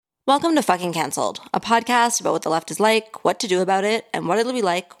Welcome to Fucking Cancelled, a podcast about what the left is like, what to do about it, and what it'll be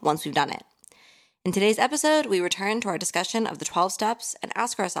like once we've done it. In today's episode, we return to our discussion of the 12 steps and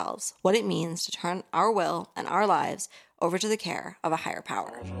ask ourselves what it means to turn our will and our lives over to the care of a higher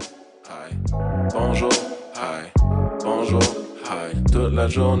power. Hi, bonjour, hi, bonjour, hi. Toute la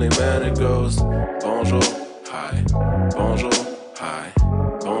journée, man, it goes. Bonjour, hi, bonjour, hi,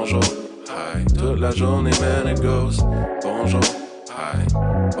 bonjour, hi. Toute la journée, man, it goes. Bonjour, hi,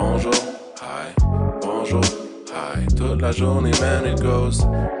 bonjour, hi, bonjour, hi. Toute la journée, man, it goes.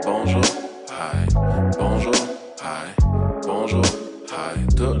 Bonjour, hi, bonjour, hi, bonjour, hi.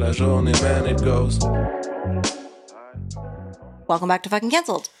 Toute la journée, man, it goes. Welcome back to Fucking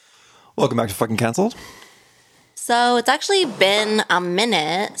Cancelled. Welcome back to Fucking Cancelled. So it's actually been a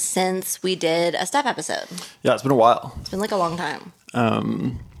minute since we did a step episode. Yeah, it's been a while, It's been like a long time.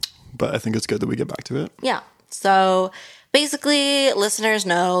 but I think it's good that we get back to it. Yeah. So basically, listeners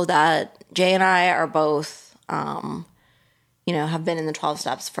know that Jay and I are both, have been in the 12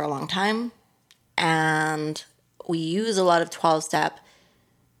 steps for a long time. And we use a lot of 12-step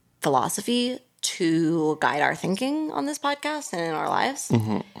philosophy to guide our thinking on this podcast and in our lives.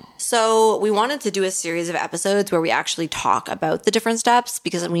 Mm-hmm. So we wanted to do a series of episodes where we actually talk about the different steps,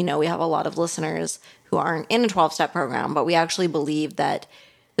 because we know we have a lot of listeners who aren't in a 12-step program, but we actually believe that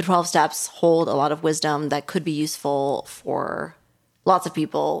the 12 steps hold a lot of wisdom that could be useful for lots of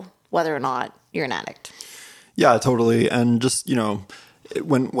people, whether or not you're an addict. Yeah, totally. And just,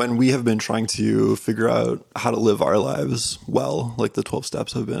 when we have been trying to figure out how to live our lives well, like the 12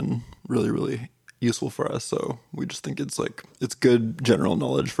 steps have been really, really useful for us. So we just think it's good general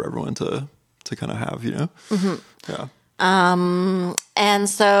knowledge for everyone to kind of have, Mm-hmm. Yeah. And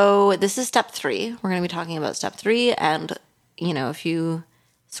so this is step 3. We're going to be talking about step 3. And, if you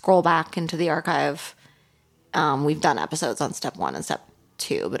scroll back into the archive, we've done episodes on step 1 and step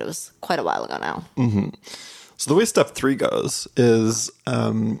 2, but it was quite a while ago now. Mm-hmm. So the way step 3 goes is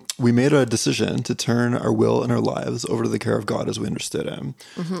we made a decision to turn our will and our lives over to the care of God as we understood him,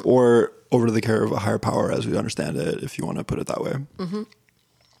 mm-hmm. or over to the care of a higher power as we understand it, if you want to put it that way.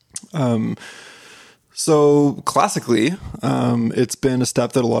 Mm-hmm. So classically, it's been a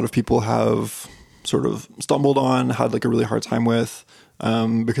step that a lot of people have sort of stumbled on, had like a really hard time with,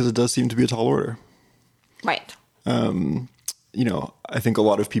 because it does seem to be a tall order. Right. I think a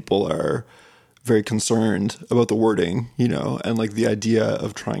lot of people are very concerned about the wording, and like the idea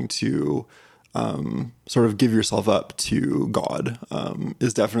of trying to sort of give yourself up to God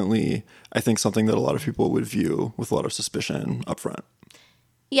is definitely, I think, something that a lot of people would view with a lot of suspicion up front.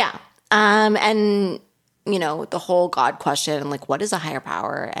 Yeah. And, the whole God question, like, what is a higher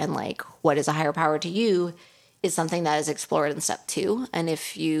power? And like, what is a higher power to you is something that is explored in step 2. And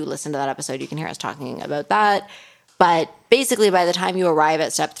if you listen to that episode, you can hear us talking about that. But basically, by the time you arrive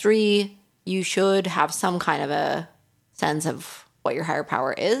at step 3, you should have some kind of a sense of what your higher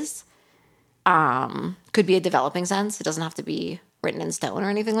power is. Could be a developing sense. It doesn't have to be written in stone or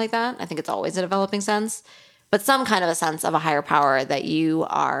anything like that. I think it's always a developing sense. But some kind of a sense of a higher power that you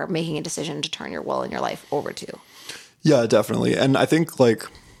are making a decision to turn your will and your life over to. Yeah, definitely. And I think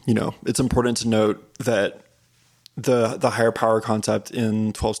it's important to note that the higher power concept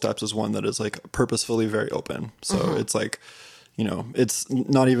in 12 steps is one that is like purposefully very open. So mm-hmm. It's like, it's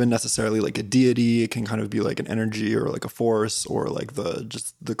not even necessarily like a deity. It can kind of be like an energy or like a force or like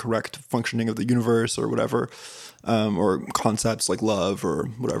the correct functioning of the universe or whatever, or concepts like love or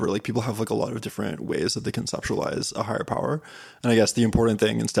whatever. Like people have like a lot of different ways that they conceptualize a higher power. And I guess the important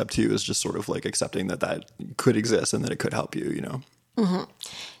thing in step 2 is just sort of like accepting that could exist and that it could help you, Mm-hmm.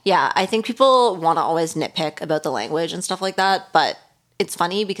 Yeah, I think people want to always nitpick about the language and stuff like that, but it's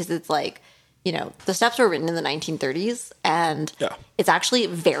funny because it's like, the steps were written in the 1930s, and It's actually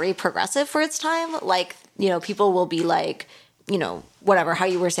very progressive for its time. Like, people will be like, whatever, how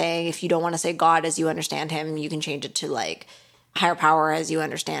you were saying, if you don't want to say God as you understand him, you can change it to like higher power as you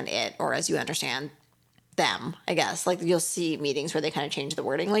understand it, or as you understand them, I guess. Like you'll see meetings where they kind of change the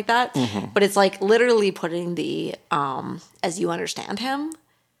wording like that. Mm-hmm. But it's like literally putting the as you understand him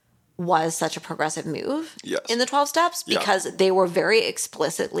was such a progressive move in the 12 steps, because they were very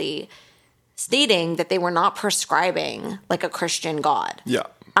explicitly stating that they were not prescribing like a Christian God. Yeah.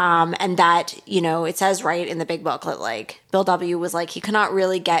 And that, it says right in the big book that like Bill W. was like, he could not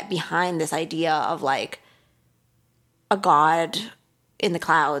really get behind this idea of like a God in the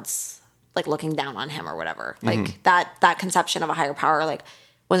clouds, like looking down on him or whatever. Mm-hmm. Like that conception of a higher power, like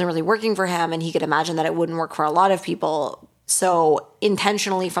wasn't really working for him. And he could imagine that it wouldn't work for a lot of people. So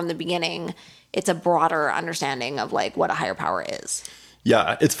intentionally from the beginning, it's a broader understanding of like what a higher power is.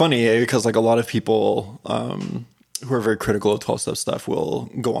 Yeah, it's funny because like a lot of people who are very critical of 12-step stuff will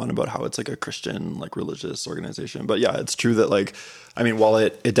go on about how it's like a Christian, like religious organization. But yeah, it's true that like, I mean, while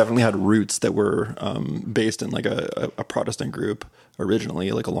it definitely had roots that were based in like a Protestant group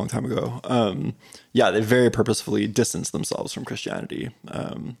originally, like a long time ago. Yeah, they very purposefully distanced themselves from Christianity.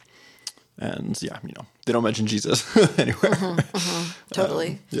 And yeah, you know, they don't mention Jesus anywhere.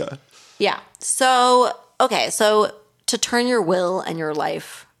 Totally. Yeah. Yeah. So, okay. So to turn your will and your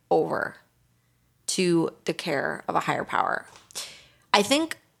life over to the care of a higher power. I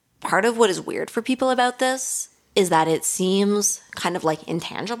think part of what is weird for people about this is that it seems kind of like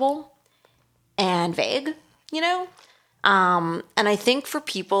intangible and vague, you know? And I think for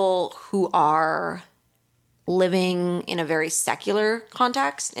people who are living in a very secular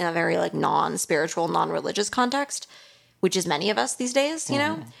context, in a very like non-spiritual, non-religious context, which is many of us these days, you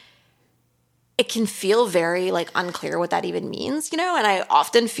know, it can feel very like unclear what that even means, you know? And I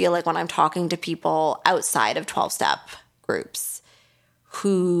often feel like when I'm talking to people outside of 12-step groups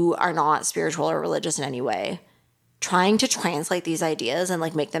who are not spiritual or religious in any way, trying to translate these ideas and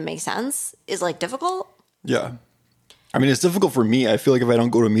like make them make sense is like difficult. Yeah. I mean, it's difficult for me. I feel like if I don't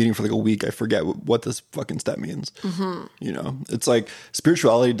go to a meeting for like a week, I forget what this fucking step means. You know, it's like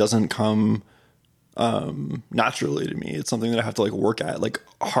spirituality doesn't come naturally to me. It's something that I have to like work at like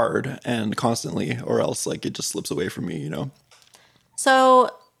hard and constantly, or else like it just slips away from me, you know? So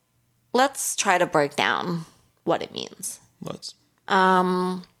let's try to break down what it means. Let's.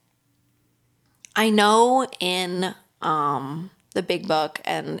 I know in the big book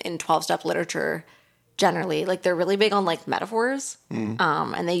and in 12-step literature generally, like they're really big on like metaphors.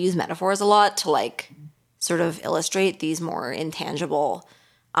 And they use metaphors a lot to like sort of illustrate these more intangible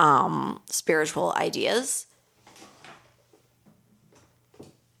spiritual ideas.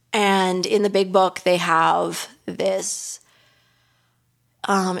 And in the big book, they have this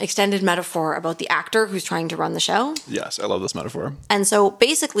extended metaphor about the actor who's trying to run the show. Yes, I love this metaphor. And so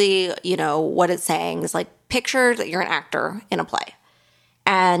basically, you know, what it's saying is like, picture that you're an actor in a play.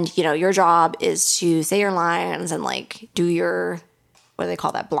 And, you know, your job is to say your lines and like do your, what do they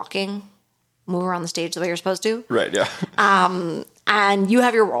call that, blocking? Move around the stage the way you're supposed to. Right, yeah. And you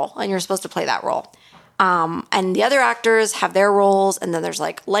have your role and you're supposed to play that role. And the other actors have their roles, and then there's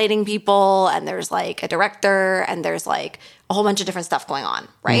like lighting people, and there's like a director, and there's like a whole bunch of different stuff going on,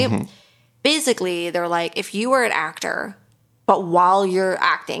 right? Basically, they're like, if you were an actor, but while you're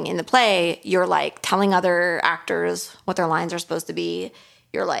acting in the play, you're like telling other actors what their lines are supposed to be.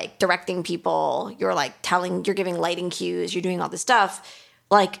 You're like directing people. You're like you're giving lighting cues. You're doing all this stuff.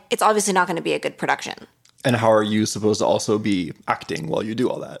 Like, it's obviously not going to be a good production. And how are you supposed to also be acting while you do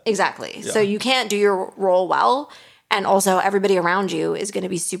all that? Exactly. Yeah. So you can't do your role well. And also everybody around you is going to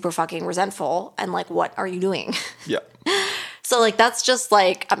be super fucking resentful. And like, what are you doing? Yeah. So like, that's just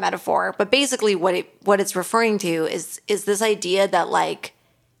like a metaphor. But basically what it's referring to is this idea that like,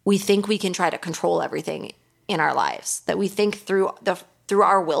 we think we can try to control everything in our lives. That we think through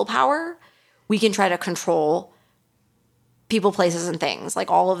our willpower, we can try to control people, places, and things. Like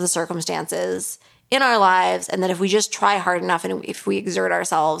all of the circumstances in our lives, and that if we just try hard enough and if we exert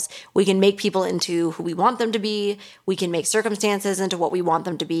ourselves, we can make people into who we want them to be, we can make circumstances into what we want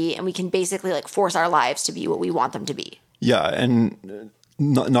them to be, and we can basically like force our lives to be what we want them to be. Yeah, and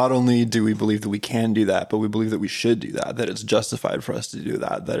not only do we believe that we can do that, but we believe that we should do that, that it's justified for us to do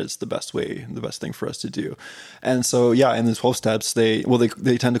that, that it's the best thing for us to do. And so, yeah, in the 12 steps, they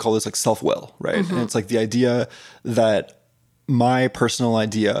tend to call this like self-will, right? And it's like the idea that my personal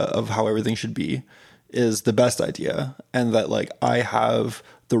idea of how everything should be is the best idea, and that like I have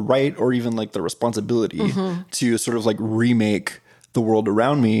the right or even like the responsibility to sort of like remake the world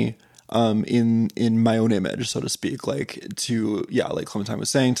around me in my own image, so to speak, like to, yeah, like Clementine was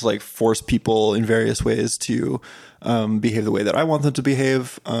saying, to like force people in various ways to behave the way that I want them to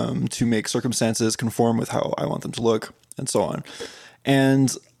behave, to make circumstances conform with how I want them to look, and so on.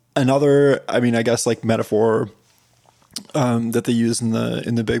 And another, I mean, I guess like metaphor that they use in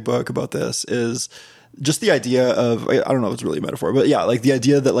the big book about this is just the idea of, I don't know if it's really a metaphor, but yeah, like the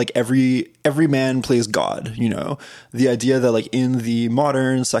idea that like every man plays God, you know, the idea that like in the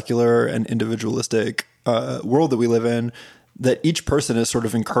modern secular and individualistic world that we live in, that each person is sort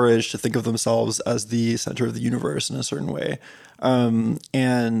of encouraged to think of themselves as the center of the universe in a certain way. And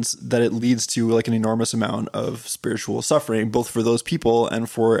that it leads to like an enormous amount of spiritual suffering, both for those people and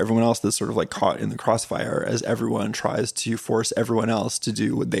for everyone else that's sort of like caught in the crossfire as everyone tries to force everyone else to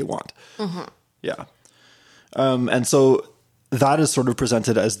do what they want. Yeah. And so that is sort of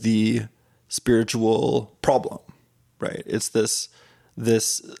presented as the spiritual problem, right? It's this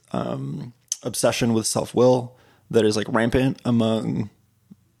obsession with self-will that is like rampant among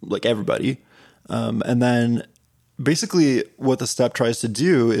like everybody. And then basically what the step tries to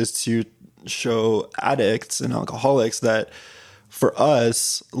do is to show addicts and alcoholics that for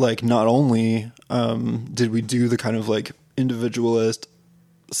us, like, not only did we do the kind of like individualist,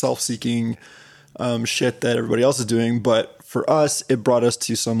 self-seeking shit that everybody else is doing, but for us, it brought us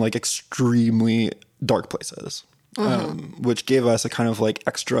to some like extremely dark places, which gave us a kind of like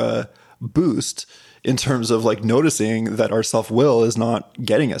extra boost in terms of like noticing that our self-will is not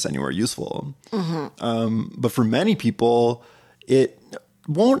getting us anywhere useful. But for many people, it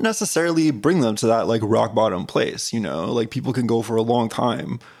won't necessarily bring them to that like rock bottom place, you know, like people can go for a long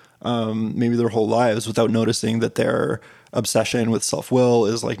time, maybe their whole lives, without noticing that their obsession with self-will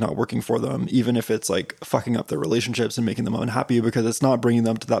is like not working for them, even if it's like fucking up their relationships and making them unhappy, because it's not bringing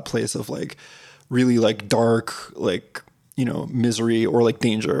them to that place of like really like dark, like, you know, misery or like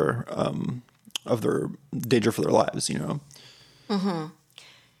danger, of their danger for their lives, you know?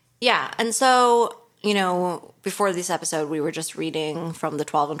 Yeah. And so, you know, before this episode, we were just reading from the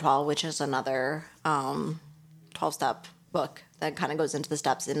 12 and 12, which is another 12-step book that kind of goes into the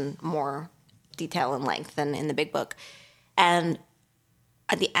steps in more detail and length than in the big book. And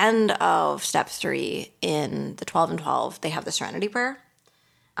at the end of step 3 in the 12 and 12, they have the Serenity Prayer.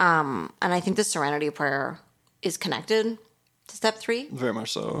 And I think the Serenity Prayer is connected to step 3. Very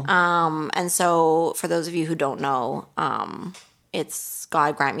much so. And so for those of you who don't know, it's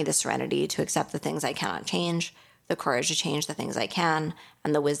God grant me the serenity to accept the things I cannot change, the courage to change the things I can,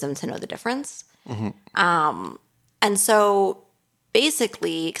 and the wisdom to know the difference. And so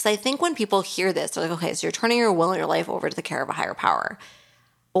basically, because I think when people hear this, they're like, okay, so you're turning your will and your life over to the care of a higher power.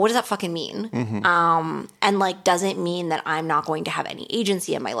 But what does that fucking mean? And like, does it mean that I'm not going to have any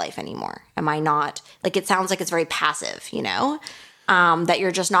agency in my life anymore? Am I not, like, it sounds like it's very passive, you know? That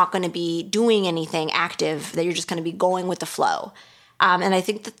you're just not going to be doing anything active, that you're just going to be going with the flow. And I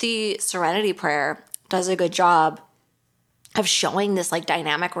think that the Serenity Prayer does a good job of showing this like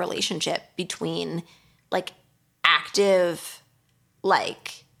dynamic relationship between like active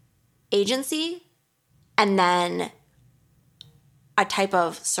like agency and then a type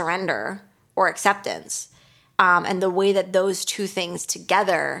of surrender or acceptance. And the way that those two things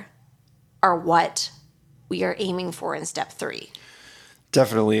together are what we are aiming for in step 3.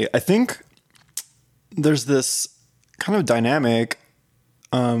 Definitely. I think there's this kind of dynamic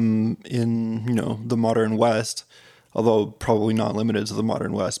in, you know, the modern West, although probably not limited to the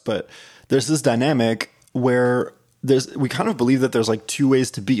modern West, but there's this dynamic where we kind of believe that there's like two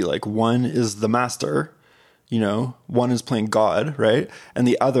ways to be. Like, one is the master, you know, one is playing God, right? And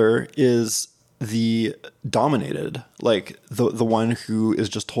the other is the dominated, like the one who is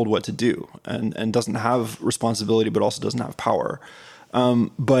just told what to do and doesn't have responsibility, but also doesn't have power.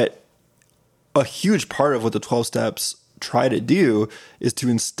 But a huge part of what the 12 steps try to do is to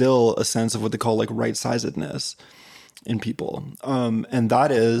instill a sense of what they call like right-sizedness in people. And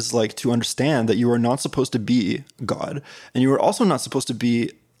that is like to understand that you are not supposed to be God. And you are also not supposed to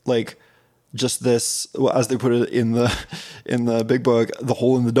be like just this, well, as they put it in the big book, the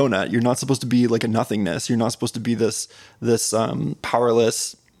hole in the donut. You're not supposed to be like a nothingness. You're not supposed to be this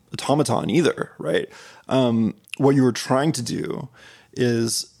powerless automaton either, right? What you were trying to do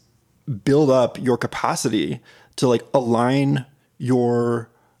is build up your capacity to like align your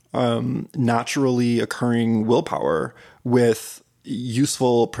naturally occurring willpower with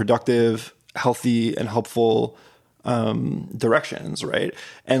useful, productive, healthy, and helpful directions, right?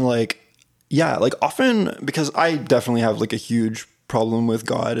 And like, yeah, like often, because I definitely have like a huge problem with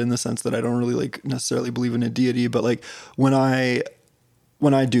God in the sense that I don't really like necessarily believe in a deity, but like when I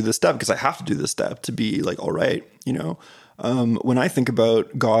do this step, because I have to do this step to be like, all right, you know, when I think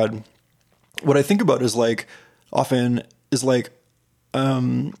about God, what I think about is like often is like,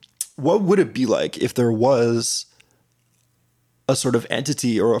 what would it be like if there was a sort of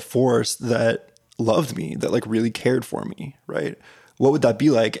entity or a force that loved me, that like really cared for me, right? What would that be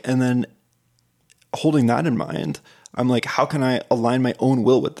like? And then holding that in mind, I'm like, how can I align my own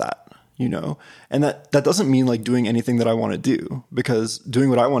will with that? You know, and that doesn't mean like doing anything that I want to do, because doing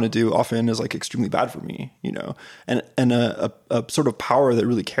what I want to do often is like extremely bad for me, you know, and a sort of power that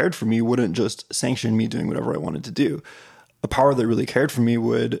really cared for me wouldn't just sanction me doing whatever I wanted to do. A power that really cared for me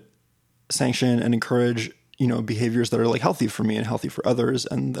would sanction and encourage, you know, behaviors that are like healthy for me and healthy for others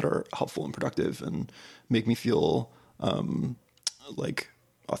and that are helpful and productive and make me feel like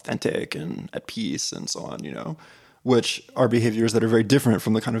authentic and at peace and so on, you know, which are behaviors that are very different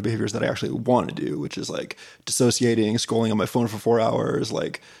from the kind of behaviors that I actually want to do, which is like dissociating, scrolling on my phone for 4 hours,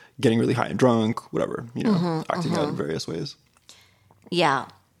 like getting really high and drunk, whatever, you know, acting out in various ways. Yeah.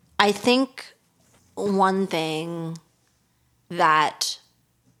 I think one thing that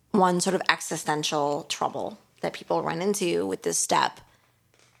one sort of existential trouble that people run into with this step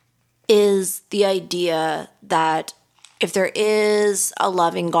is the idea that if there is a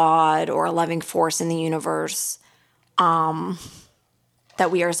loving God or a loving force in the universe, that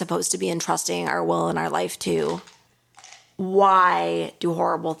we are supposed to be entrusting our will and our life to, why do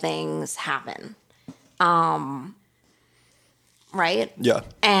horrible things happen? Right? Yeah.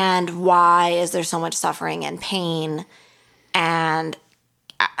 And why is there so much suffering and pain? And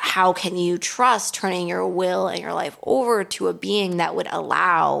how can you trust turning your will and your life over to a being that would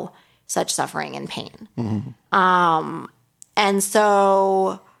allow such suffering and pain? Mm-hmm. And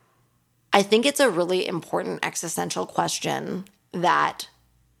so I think it's a really important existential question that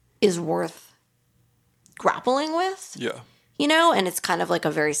is worth grappling with. Yeah. You know, and it's kind of like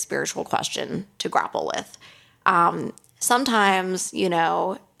a very spiritual question to grapple with. Sometimes, you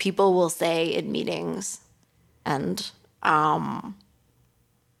know, people will say in meetings and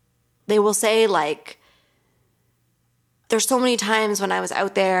they will say, like, there's so many times when I was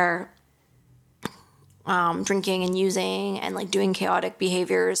out there drinking and using and like doing chaotic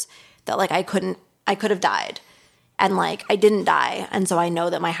behaviors that like I could have died, and like I didn't die, and so I know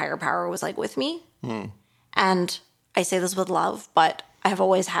that my higher power was like with me. And I say this with love, but I have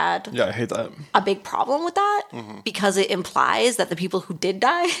always had I hate that. a big problem with that because it implies that the people who did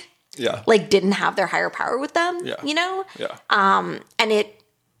die like didn't have their higher power with them, you know? And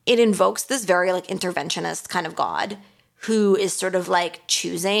it invokes this very like interventionist kind of God who is sort of like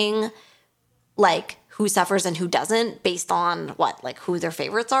choosing like who suffers and who doesn't based on what, like who their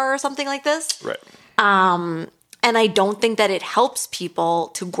favorites are or something like this. Right. And I don't think that it helps people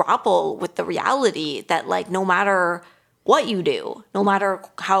to grapple with the reality that like no matter what you do, no matter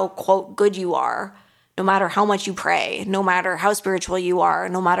how, quote, good you are, no matter how much you pray, no matter how spiritual you are,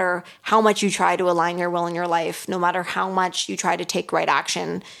 no matter how much you try to align your will in your life, no matter how much you try to take right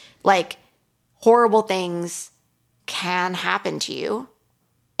action, like horrible things can happen to you.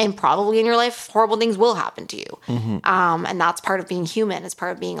 And probably in your life, horrible things will happen to you. And that's part of being human. It's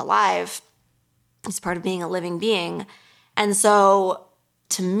part of being alive. It's part of being a living being. And so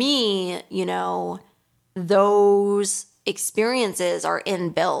to me, you know, those experiences are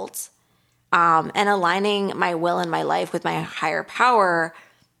inbuilt. And aligning my will and my life with my higher power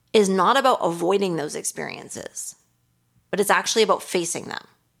is not about avoiding those experiences, but it's actually about facing them.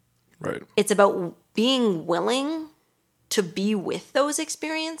 Right. It's about being willing to be with those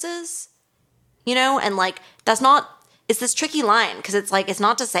experiences, you know? And like, it's this tricky line because it's like, it's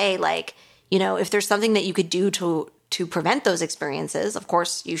not to say like, you know, if there's something that you could do to prevent those experiences, of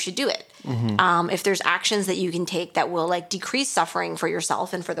course you should do it. If there's actions that you can take that will like decrease suffering for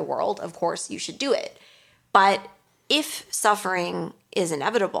yourself and for the world, of course you should do it. But if suffering is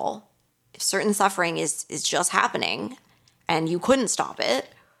inevitable, if certain suffering is just happening and you couldn't stop it,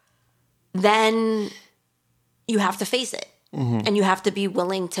 then you have to face it. And you have to be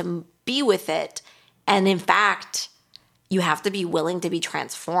willing to be with it. And in fact, you have to be willing to be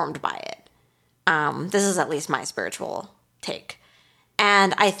transformed by it. This is at least my spiritual take.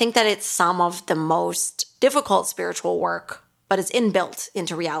 And I think that it's some of the most difficult spiritual work, but it's inbuilt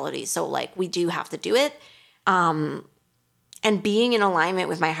into reality. So like we do have to do it. And being in alignment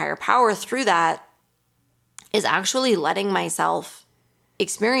with my higher power through that is actually letting myself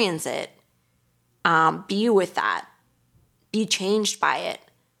experience it, be with that, be changed by it,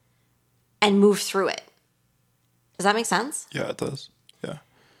 and move through it. Does that make sense? Yeah, it does. Yeah.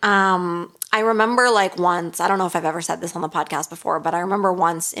 I remember like once, I don't know if I've ever said this on the podcast before, but I remember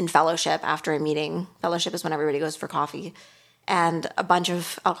once in fellowship after a meeting, fellowship is when everybody goes for coffee, and a bunch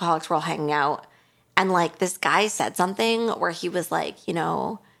of alcoholics were all hanging out. And like this guy said something where he was like, you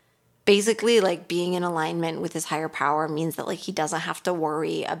know, basically like being in alignment with his higher power means that like he doesn't have to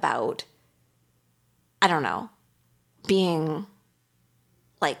worry about, I don't know, being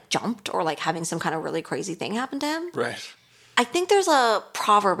like jumped or like having some kind of really crazy thing happen to him. Right. I think there's a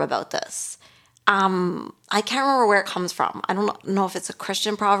proverb about this. I can't remember where it comes from. I don't know if it's a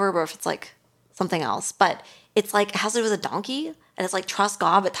Christian proverb or if it's like something else, but it's like, it has to do with a donkey, and it's like, trust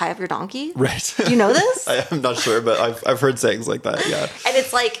God, but tie up your donkey. Right. Do you know this? I'm not sure, but I've heard sayings like that. Yeah. And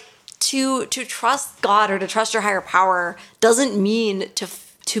it's like, to trust God or to trust your higher power doesn't mean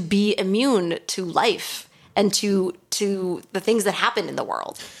to be immune to life and to the things that happen in the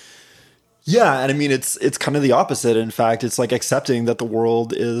world. Yeah, and I mean it's kind of the opposite. In fact, it's like accepting that the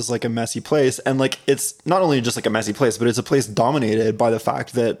world is like a messy place, and like it's not only just like a messy place, but it's a place dominated by the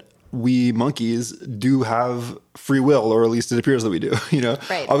fact that we monkeys do have free will, or at least it appears that we do. You know,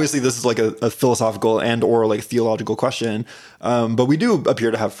 right. Obviously this is like a philosophical and or like theological question, but we do appear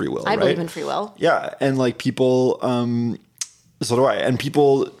to have free will. I believe in free will. Yeah, and like people, so do I, and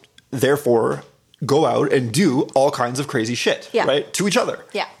people therefore go out and do all kinds of crazy shit, right? To each other,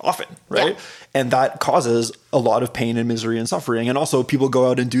 often, right? And that causes a lot of pain and misery and suffering. And also people go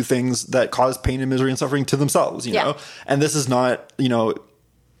out and do things that cause pain and misery and suffering to themselves, you know? And this is not, you know,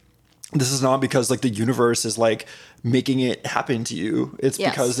 this is not because like the universe is like making it happen to you. It's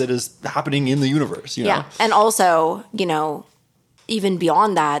because it is happening in the universe, you know? Yeah. And also, you know, even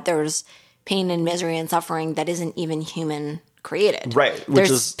beyond that, there's pain and misery and suffering that isn't even human created. Right.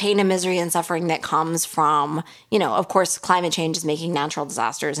 There's pain and misery and suffering that comes from, you know, of course, climate change is making natural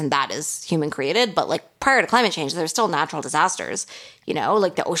disasters and that is human created. But like prior to climate change, there's still natural disasters, you know,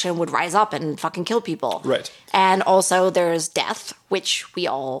 like the ocean would rise up and fucking kill people. Right. And also there's death, which we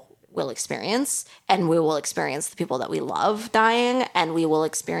all will experience, and we will experience the people that we love dying, and we will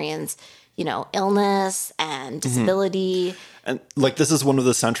experience, you know, illness and disability. And like this is one of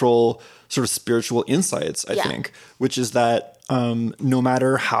the central sort of spiritual insights, I think, which is that no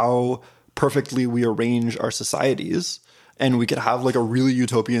matter how perfectly we arrange our societies, and we could have like a really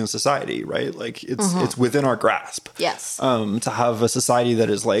utopian society, right? Like it's within our grasp. Yes. To have a society that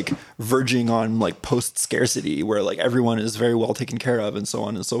is like verging on like post scarcity, where like everyone is very well taken care of, and so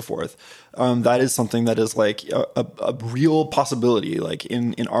on and so forth. That is something that is like a real possibility, like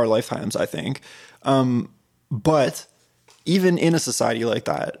in our lifetimes, I think. But even in a society like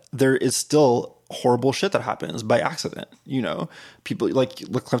that, there is still horrible shit that happens by accident. You know, people like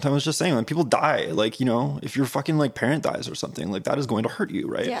Clementine was just saying, when people die, like, you know, if your fucking like parent dies or something, like that is going to hurt you,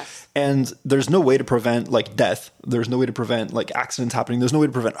 right? Yes. And there's no way to prevent like death. There's no way to prevent like accidents happening. There's no way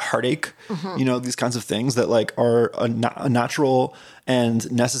to prevent heartache. You know, these kinds of things that like are a natural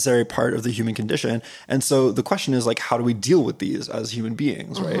and necessary part of the human condition. And so the question is like, how do we deal with these as human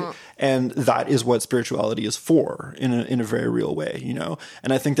beings, right? And that is what spirituality is for in a very real way, you know?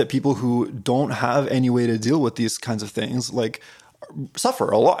 And I think that people who don't have any way to deal with these kinds of things, like, suffer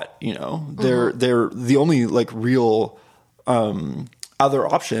a lot, you know? They're the only like real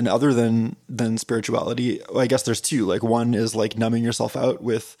other option other than spirituality. I guess there's two. Like one is like numbing yourself out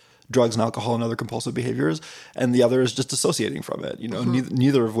with drugs and alcohol and other compulsive behaviors, and the other is just dissociating from it, you know,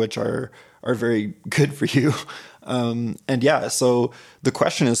 neither of which are very good for you. And yeah, so the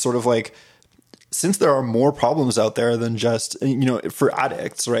question is sort of like, since there are more problems out there than just, you know, for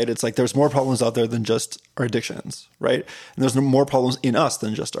addicts, right? It's like there's more problems out there than just our addictions, right? And there's more problems in us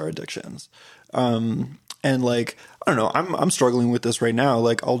than just our addictions. And like, I don't know, I'm struggling with this right now.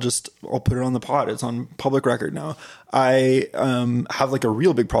 Like I'll put it on the pod. It's on public record now. I have like a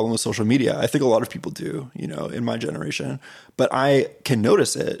real big problem with social media. I think a lot of people do, you know, in my generation, but I can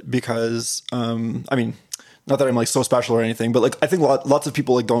notice it because, I mean, not that I'm like so special or anything, but like I think lots of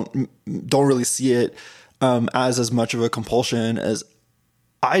people like don't really see it as much of a compulsion as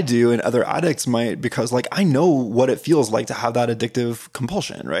I do and other addicts might, because like I know what it feels like to have that addictive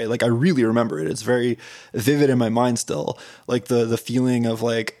compulsion, right? Like I really remember it. It's very vivid in my mind still. Like the feeling of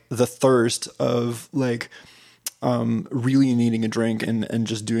like the thirst of like really needing a drink and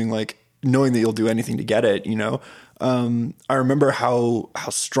just doing like knowing that you'll do anything to get it, you know? I remember how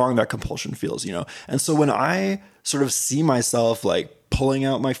strong that compulsion feels, you know? And so when I sort of see myself like pulling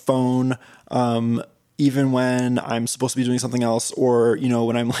out my phone, even when I'm supposed to be doing something else, or, you know,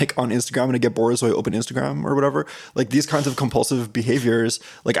 when I'm like on Instagram and I get bored, so I open Instagram or whatever, like these kinds of compulsive behaviors,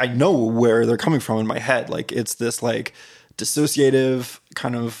 like I know where they're coming from in my head. Like it's this like dissociative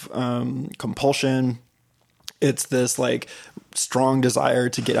kind of compulsion. It's this like strong desire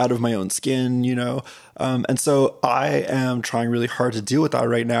to get out of my own skin, you know? And so I am trying really hard to deal with that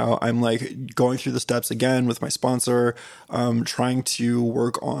right now. I'm like going through the steps again with my sponsor, trying to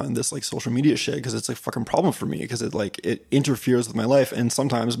work on this like social media shit, because it's a fucking problem for me, because it interferes with my life and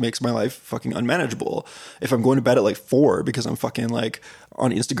sometimes makes my life fucking unmanageable. If I'm going to bed at like 4 because I'm fucking like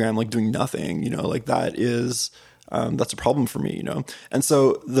on Instagram, like doing nothing, you know, like that is, that's a problem for me, you know? And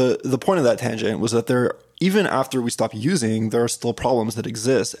so the point of that tangent was that even after we stop using, there are still problems that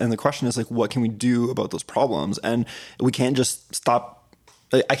exist. And the question is like, what can we do about those problems? And we can't just stop.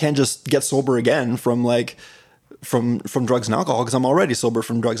 I can't just get sober again from drugs and alcohol, because I'm already sober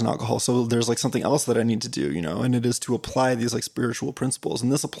from drugs and alcohol. So there's like something else that I need to do, you know, and it is to apply these like spiritual principles.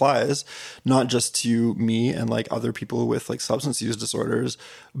 And this applies not just to me and like other people with like substance use disorders,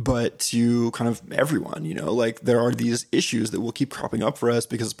 but to kind of everyone, you know, like there are these issues that will keep cropping up for us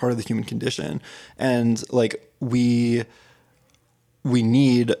because it's part of the human condition. And like we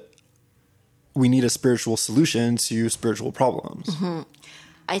need a spiritual solution to spiritual problems. Mm-hmm.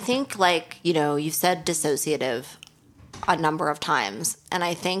 I think, like, you know, you've said dissociative a number of times, and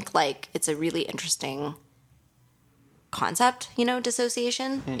I think, like, it's a really interesting concept, you know,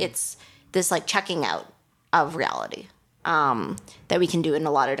 dissociation. It's this, like, checking out of reality that we can do in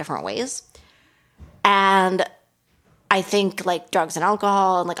a lot of different ways. And I think like drugs and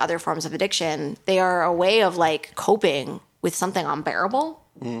alcohol and like other forms of addiction, they are a way of like coping with something unbearable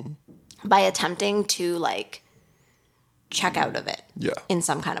by attempting to like check out of it in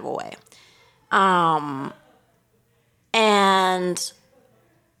some kind of a way. And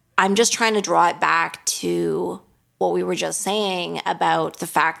I'm just trying to draw it back to what we were just saying about the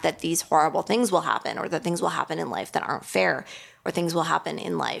fact that these horrible things will happen, or that things will happen in life that aren't fair, or things will happen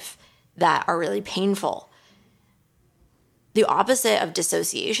in life that are really painful. The opposite of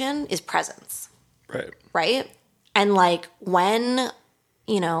dissociation is presence. Right? And like when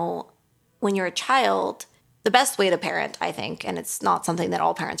you're a child, the best way to parent, I think, and it's not something that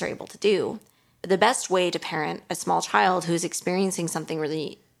all parents are able to do, but the best way to parent a small child who's experiencing something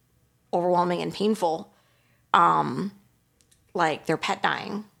really overwhelming and painful, like their pet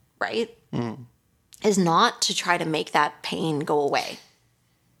dying, right? Is not to try to make that pain go away,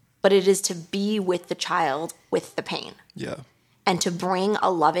 but it is to be with the child with the pain. Yeah. And to bring a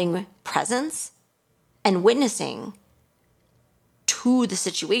loving presence and witnessing to the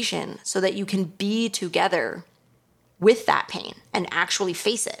situation so that you can be together with that pain and actually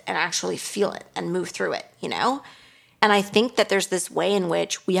face it and actually feel it and move through it, you know? And I think that there's this way in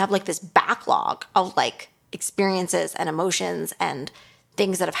which we have like this backlog of like experiences and emotions and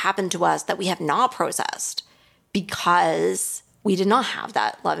things that have happened to us that we have not processed because we did not have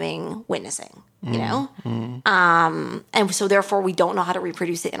that loving witnessing, you know? And so therefore we don't know how to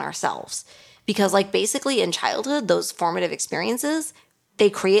reproduce it in ourselves. Because like basically in childhood, those formative experiences, they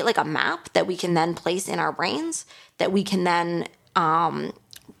create like a map that we can then place in our brains that we can then,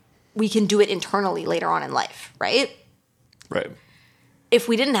 we can do it internally later on in life, right? Right. If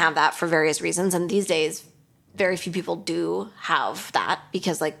we didn't have that for various reasons, and these days very few people do have that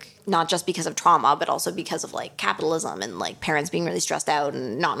because like not just because of trauma, but also because of like capitalism and like parents being really stressed out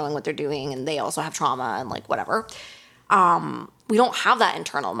and not knowing what they're doing, and they also have trauma and like whatever. We don't have that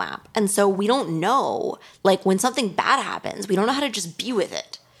internal map. And so we don't know, like when something bad happens, we don't know how to just be with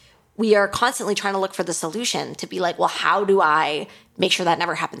it. We are constantly trying to look for the solution to be like, well, how do I make sure that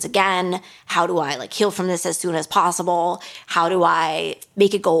never happens again? How do I like heal from this as soon as possible? How do I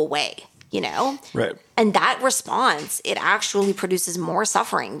make it go away? You know? Right. And that response, it actually produces more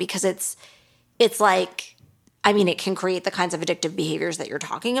suffering because it's like, I mean, it can create the kinds of addictive behaviors that you're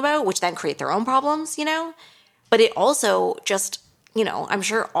talking about, which then create their own problems, you know? But it also just, you know, I'm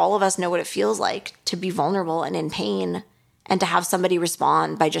sure all of us know what it feels like to be vulnerable and in pain and to have somebody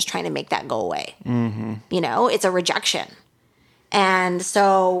respond by just trying to make that go away. You know, it's a rejection. And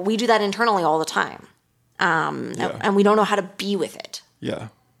so we do that internally all the time. And we don't know how to be with it. Yeah.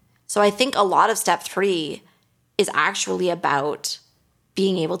 So I think a lot of step 3 is actually about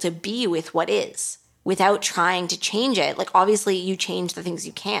being able to be with what is without trying to change it. Like obviously you change the things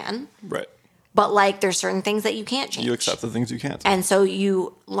you can. Right. But like there's certain things that you can't change. You accept the things you can't. And so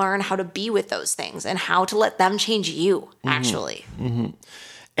you learn how to be with those things and how to let them change you, actually.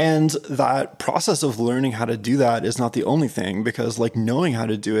 And that process of learning how to do that is not the only thing, because like knowing how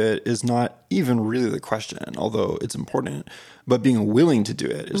to do it is not even really the question, although it's important, but being willing to do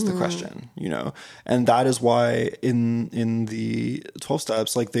it is the question, you know? And that is why in the 12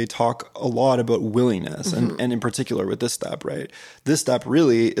 steps, like they talk a lot about willingness and in particular with this step, right? This step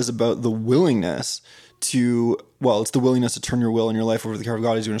really is about the willingness to, well, it's the willingness to turn your will and your life over to the care of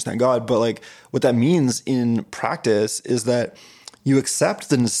God as you understand God. But like what that means in practice is that you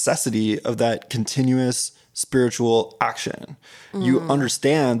accept the necessity of that continuous spiritual action. You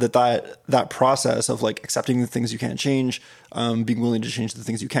understand that process of like accepting the things you can't change, being willing to change the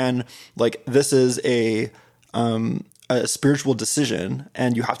things you can. Like this is a spiritual decision,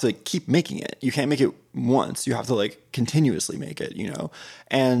 and you have to keep making it. You can't make it once. You have to like continuously make it, you know?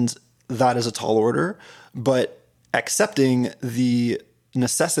 And that is a tall order, but accepting the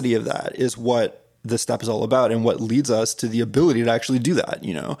necessity of that is what this step is all about, and what leads us to the ability to actually do that,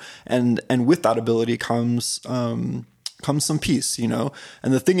 you know, and with that ability comes some peace, you know.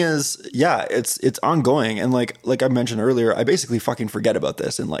 And the thing is, yeah, it's ongoing. And like I mentioned earlier, I basically fucking forget about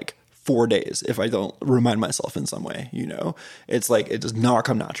this in like 4 days if I don't remind myself in some way, you know. It's like, it does not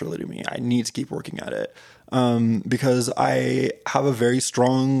come naturally to me. I need to keep working at it. Because I have a very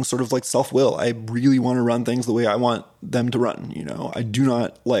strong sort of like self-will. I really want to run things the way I want them to run, you know. I do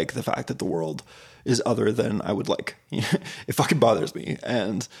not like the fact that the world is other than I would like. It fucking bothers me.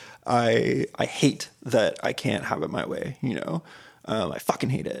 And I hate that I can't have it my way, you know. I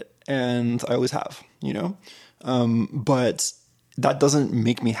fucking hate it. And I always have, you know. But that doesn't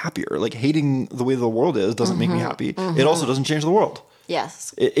make me happier. Like hating the way the world is doesn't make me happy. It also doesn't change the world.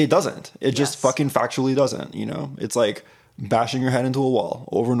 Yes. It doesn't. It just fucking factually doesn't, you know? It's like, bashing your head into a wall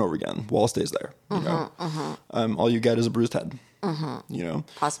over and over again. Wall stays there. All you get is a bruised head.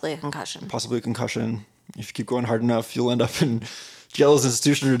 Possibly a concussion. If you keep going hard enough, you'll end up in jail's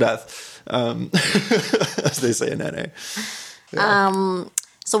institution or death, as they say in NA. Yeah.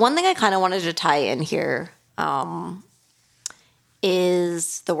 So one thing I kind of wanted to tie in here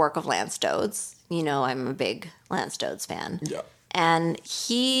is the work of Lance Dodds. I'm a big Lance Dodds fan. Yeah. And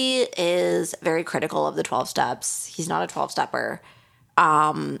he is very critical of the 12 steps. He's not a 12-stepper.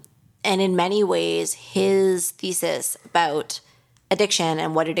 And in many ways, his thesis about addiction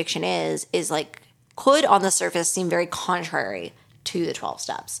and what addiction is like, could on the surface seem very contrary to the 12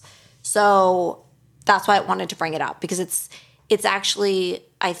 steps. So that's why I wanted to bring it up, because it's actually,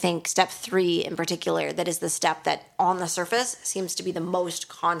 I think, step 3 in particular, that is the step that on the surface seems to be the most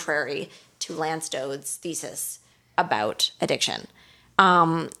contrary to Lance Dodds' thesis about addiction.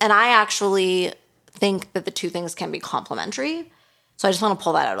 And I actually think that the two things can be complementary. So I just want to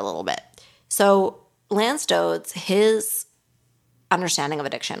pull that out a little bit. So Lance Dodds, his understanding of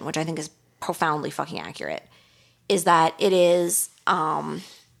addiction, which I think is profoundly fucking accurate, is that it is a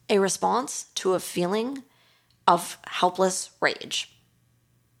response to a feeling of helpless rage.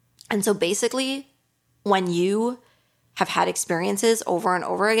 And so basically, when you have had experiences over and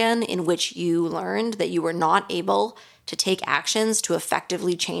over again in which you learned that you were not able to take actions to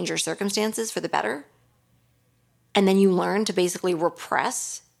effectively change your circumstances for the better, and then you learn to basically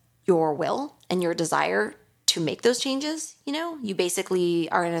repress your will and your desire to make those changes, you basically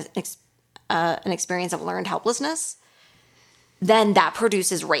are in an experience of learned helplessness, then that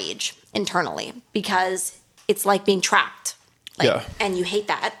produces rage internally, because it's like being trapped. And you hate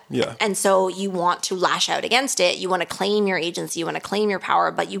that. Yeah. And so you want to lash out against it. You want to claim your agency. You want to claim your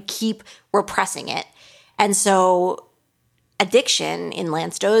power, but you keep repressing it. And so addiction in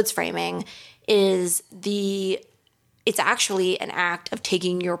Lance Dodds' framing is it's actually an act of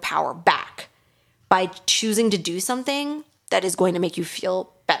taking your power back by choosing to do something that is going to make you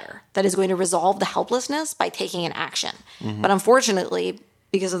feel better, that is going to resolve the helplessness by taking an action. Mm-hmm. But unfortunately,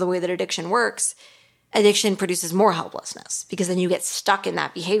 because of the way that addiction works, addiction produces more helplessness, because then you get stuck in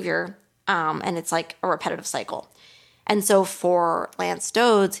that behavior, and it's like a repetitive cycle. And so for Lance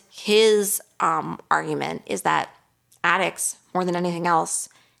Dodds, his argument is that addicts, more than anything else,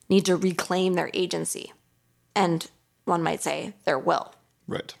 need to reclaim their agency, and one might say their will.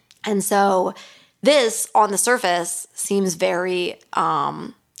 Right. And so this, on the surface, seems very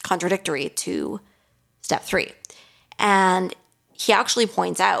contradictory to step 3. And he actually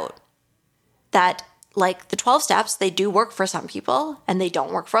points out that, like the 12 steps, they do work for some people and they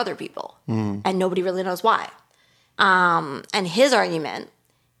don't work for other people. Mm. And nobody really knows why. And his argument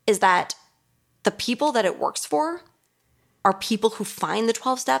is that the people that it works for are people who find the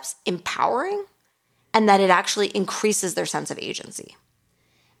 12 steps empowering, and that it actually increases their sense of agency.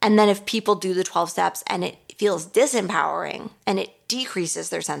 And then if people do the 12 steps and it feels disempowering and it decreases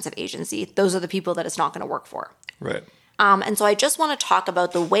their sense of agency, those are the people that it's not going to work for. Right. And so I just want to talk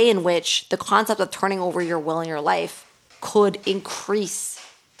about the way in which the concept of turning over your will in your life could increase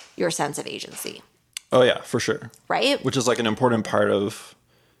your sense of agency. Oh, yeah, for sure. Right? Which is like an important part of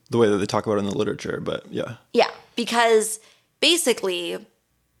the way that they talk about it in the literature, but yeah. Yeah, because basically,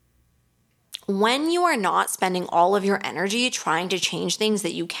 when you are not spending all of your energy trying to change things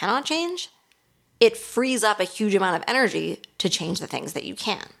that you cannot change, it frees up a huge amount of energy to change the things that you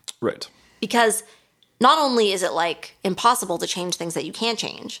can. Right. Because not only is it like impossible to change things that you can't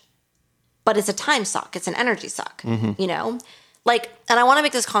change, but it's a time suck. It's an energy suck, Like, and I want to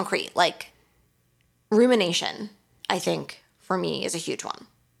make this concrete. Like, rumination, I think, for me, is a huge one.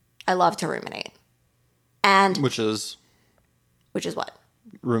 I love to ruminate. And Which is what?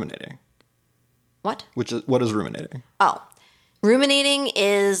 Ruminating. What? What is ruminating? Oh, ruminating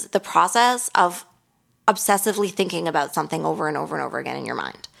is the process of obsessively thinking about something over and over and over again in your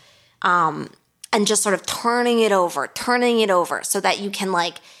mind. And just sort of turning it over so that you can,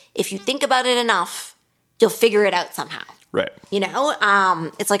 like, if you think about it enough, you'll figure it out somehow. Right.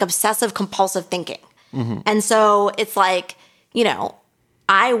 It's like obsessive compulsive thinking. Mm-hmm. And so it's like,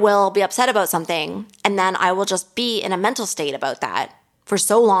 I will be upset about something and then I will just be in a mental state about that for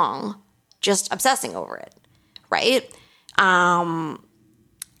so long, just obsessing over it. Right. And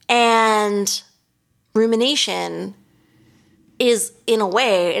rumination is, in a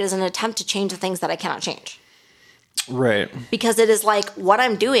way, it is an attempt to change the things that I cannot change. Right. Because it is like, what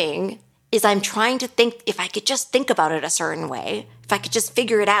I'm doing is I'm trying to think, if I could just think about it a certain way, if I could just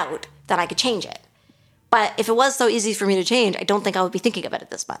figure it out, then I could change it. But if it was so easy for me to change, I don't think I would be thinking about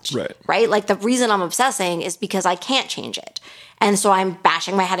it this much. Right. Right? Like, the reason I'm obsessing is because I can't change it. And so I'm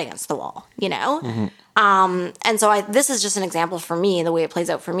bashing my head against the wall, Mm-hmm. And so this is just an example for me. The way it plays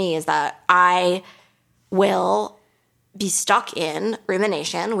out for me is that I will be stuck in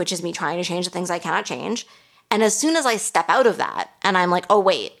rumination, which is me trying to change the things I cannot change. And as soon as I step out of that and I'm like, oh,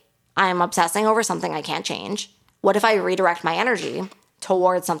 wait, I'm obsessing over something I can't change. What if I redirect my energy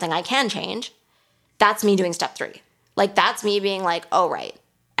towards something I can change? That's me doing step 3. Like, that's me being like, oh, right,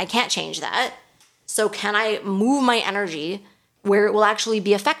 I can't change that. So can I move my energy where it will actually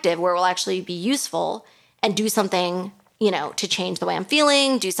be effective, where it will actually be useful, and do something, to change the way I'm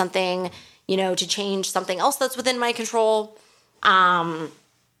feeling, do something, to change something else that's within my control,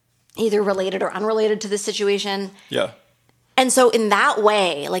 either related or unrelated to this situation. Yeah. And so in that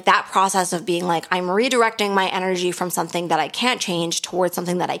way, like that process of being like, I'm redirecting my energy from something that I can't change towards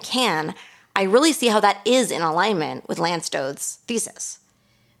something that I can, I really see how that is in alignment with Lance Dode's thesis.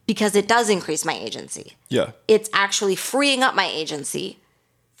 Because it does increase my agency. Yeah. It's actually freeing up my agency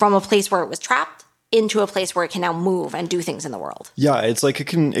from a place where it was trapped into a place where it can now move and do things in the world. Yeah, it's like it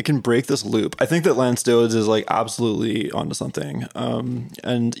can break this loop. I think that Lance Dodes is like absolutely onto something.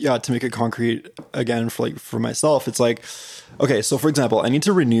 And yeah, to make it concrete again for myself, it's like, okay, so for example, I need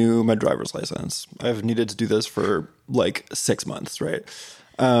to renew my driver's license. I've needed to do this for like 6 months, right?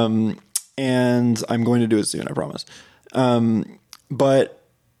 And I'm going to do it soon, I promise. But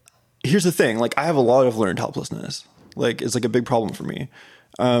here's the thing, like I have a lot of learned helplessness. Like it's like a big problem for me.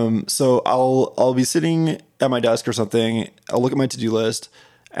 So I'll be sitting at my desk or something. I'll look at my to-do list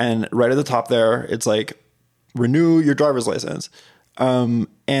and right at the top there, it's like renew your driver's license.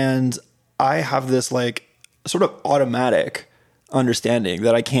 And I have this like sort of automatic understanding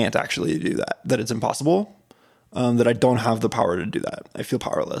that I can't actually do that it's impossible, that I don't have the power to do that. I feel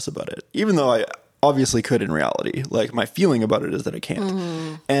powerless about it, even though I obviously could in reality. Like my feeling about it is that I can't.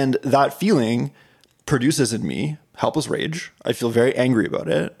 Mm-hmm. And that feeling produces in me helpless rage. I feel very angry about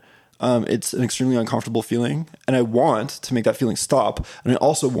it. It's an extremely uncomfortable feeling. And I want to make that feeling stop. And I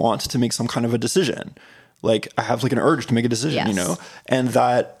also want to make some kind of a decision. Like I have like an urge to make a decision, yes. And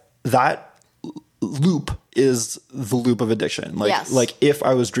that loop is the loop of addiction. Like, yes. Like if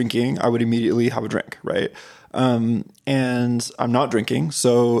I was drinking, I would immediately have a drink, right? And I'm not drinking,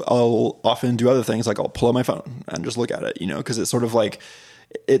 so I'll often do other things. Like I'll pull out my phone and just look at it, because it's sort of like,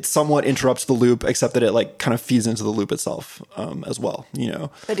 it somewhat interrupts the loop, except that it like kind of feeds into the loop itself, as well,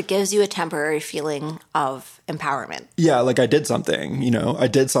 But it gives you a temporary feeling of empowerment. Yeah. Like I did something, I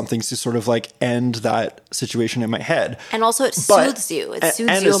did something to sort of like end that situation in my head. And also it soothes you. It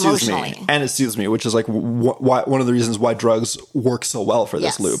soothes you emotionally. And it soothes me, which is like one of the reasons why drugs work so well for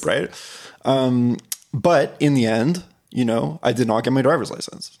this yes. loop. Right. But in the end, I did not get my driver's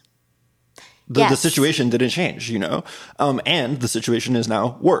license. The situation didn't change, and the situation is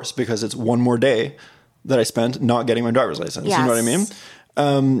now worse because it's one more day that I spent not getting my driver's license. Yes. You know what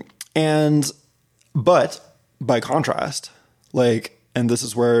I mean? But by contrast, like, and this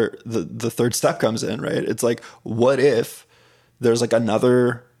is where the third step comes in, right? It's like, what if there's like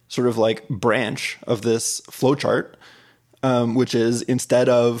another sort of like branch of this flowchart, which is instead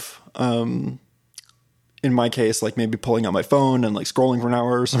of, in my case, like maybe pulling out my phone and like scrolling for an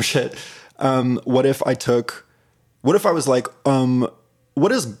hour or some shit. What if I was like,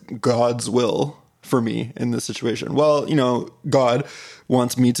 what is God's will for me in this situation? Well, God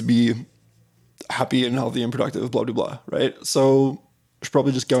wants me to be happy and healthy and productive, blah, blah, blah. Right. So I should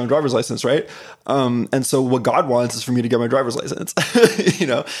probably just get my driver's license. Right. And so what God wants is for me to get my driver's license,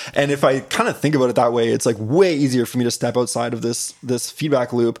 and if I kind of think about it that way, it's like way easier for me to step outside of this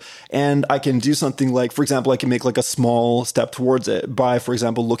feedback loop. And I can do something like, for example, I can make like a small step towards it by, for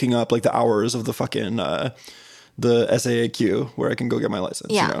example, looking up like the hours of the fucking, the SAAQ where I can go get my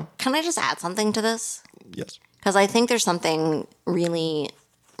license. Yeah. Can I just add something to this? Yes. Because I think there's something really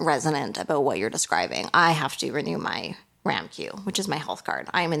resonant about what you're describing. I have to renew my RAMQ, which is my health card.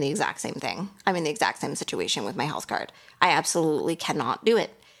 I am in the exact same thing. I'm in the exact same situation with my health card. I absolutely cannot do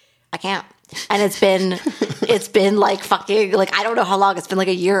it. I can't. And it's been like fucking, like, I don't know how long. It's been like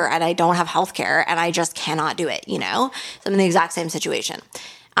a year and I don't have health care and I just cannot do it, So I'm in the exact same situation.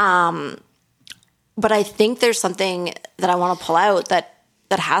 But I think there's something that I want to pull out that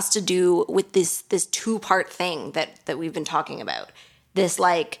has to do with this two-part thing that we've been talking about. This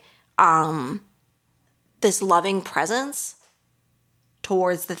like, this loving presence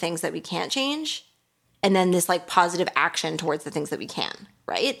towards the things that we can't change, and then this like positive action towards the things that we can,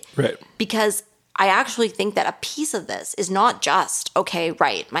 right? Right. Because I actually think that a piece of this is not just, okay,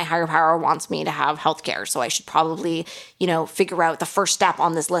 right, my higher power wants me to have healthcare, so I should probably, figure out the first step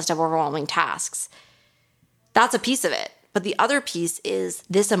on this list of overwhelming tasks. That's a piece of it. But the other piece is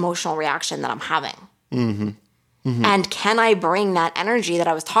this emotional reaction that I'm having. Mm-hmm. Mm-hmm. And can I bring that energy that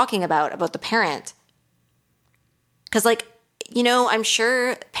I was talking about the parent Because, like, you know, I'm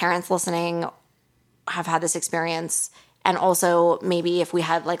sure parents listening have had this experience. And also maybe if we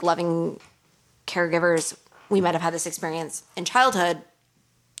had, like, loving caregivers, we might have had this experience in childhood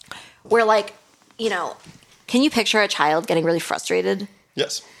where, like, you know, can you picture a child getting really frustrated?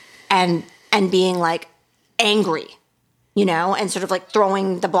 Yes. And being, like, angry, you know, and sort of, like,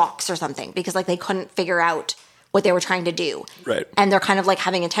 throwing the blocks or something because, like, they couldn't figure out what they were trying to do. Right. And they're kind of, like,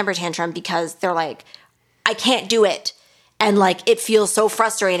 having a temper tantrum because they're like, I can't do it. And, like, it feels so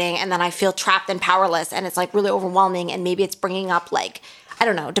frustrating. And then I feel trapped and powerless. And it's, like, really overwhelming. And maybe it's bringing up, like, I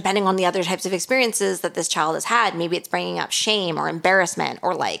don't know, depending on the other types of experiences that this child has had, maybe it's bringing up shame or embarrassment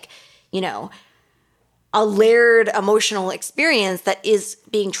or, like, you know, a layered emotional experience that is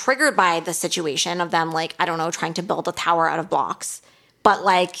being triggered by the situation of them, like, I don't know, trying to build a tower out of blocks. But,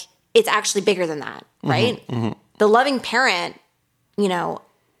 like, it's actually bigger than that, right? Mm-hmm. The loving parent, you know,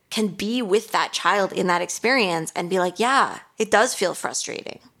 can be with that child in that experience and be like, yeah, it does feel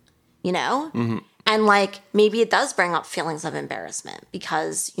frustrating, you know? Mm-hmm. And, like, maybe it does bring up feelings of embarrassment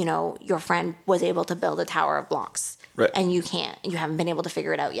because, you know, your friend was able to build a tower of blocks. Right. And you can't. You haven't been able to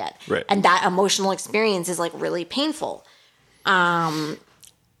figure it out yet. Right. And that emotional experience is, like, really painful. And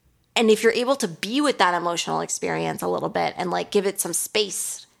if you're able to be with that emotional experience a little bit and, like, give it some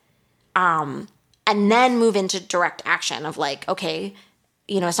space, and then move into direct action of, like, okay,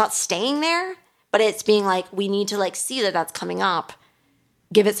 you know, it's not staying there, but it's being like, we need to, like, see that that's coming up,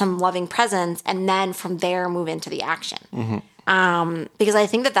 give it some loving presence, and then from there move into the action. Mm-hmm. Because I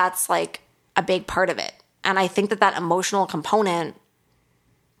think that that's, like, a big part of it. And I think that that emotional component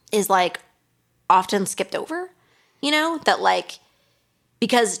is, like, often skipped over, you know, that, like,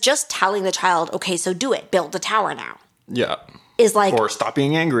 because just telling the child, okay, so do it, build the tower now. Yeah. Is like, or stop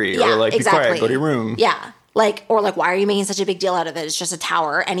being angry, yeah, or, like, exactly. Be quiet, go to your room. Yeah. Like, or, like, why are you making such a big deal out of it? It's just a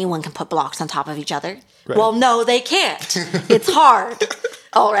tower. Anyone can put blocks on top of each other. Right. Well, no, they can't. It's hard.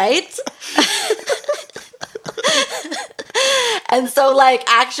 All right. And so, like,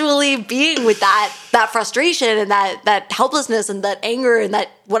 actually being with that frustration and that helplessness and that anger and that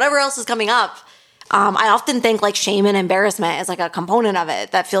whatever else is coming up, I often think, like, shame and embarrassment is, like, a component of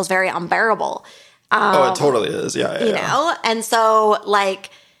it that feels very unbearable. It totally is. Yeah. You know? And so, like,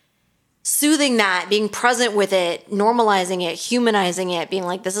 soothing that, being present with it, normalizing it, humanizing it, being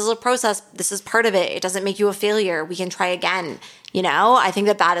like, this is a process, this is part of it. It doesn't make you a failure. We can try again. You know? I think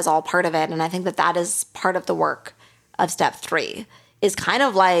that that is all part of it. And I think that that is part of the work of step 3 is kind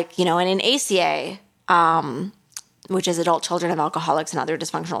of like, you know, and in ACA, which is adult children of alcoholics and other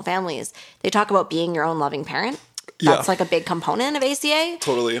dysfunctional families, they talk about being your own loving parent. That's like a big component of ACA.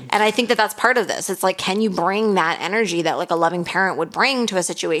 Totally. And I think that that's part of this. It's like, can you bring that energy that, like, a loving parent would bring to a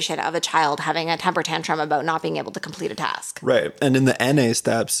situation of a child having a temper tantrum about not being able to complete a task? Right. And in the NA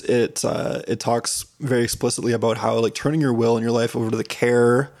steps, it talks very explicitly about how, like, turning your will and your life over to the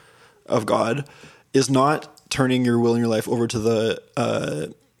care of God is not turning your will and your life over to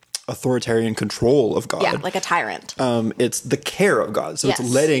the authoritarian control of God. Yeah, like a tyrant. It's the care of God. So yes. It's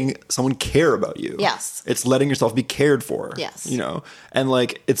letting someone care about you. Yes. It's letting yourself be cared for. Yes. You know? And,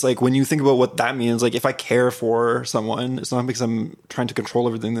 like, it's like when you think about what that means, like, if I care for someone, it's not because I'm trying to control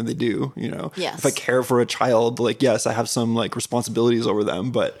everything that they do, you know? Yes. If I care for a child, like, yes, I have some, like, responsibilities over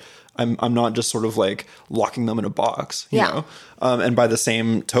them, but I'm not just sort of, like, locking them in a box, you know? And by the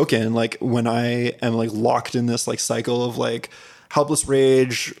same token, like, when I am, like, locked in this, like, cycle of, like, helpless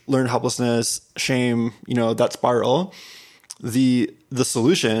rage, learned helplessness, shame, you know, that spiral, the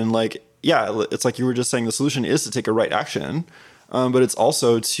solution, like, yeah, it's like you were just saying, the solution is to take a right action, but it's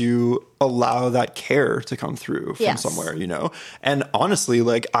also to allow that care to come through from somewhere, you know? And honestly,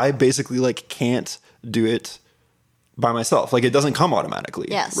 like, I basically, like, can't do it by myself. Like, it doesn't come automatically,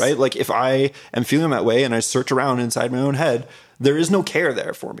 right? Like, if I am feeling that way and I search around inside my own head, there is no care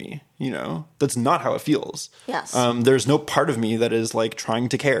there for me, you know? That's not how it feels. Yes. There's no part of me that is, like, trying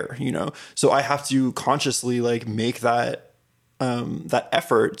to care, you know? So I have to consciously, like, make that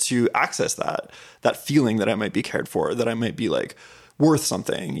effort to access that feeling that I might be cared for, that I might be, like, worth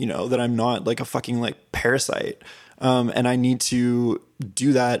something, you know, that I'm not, like, a fucking, like, parasite. And I need to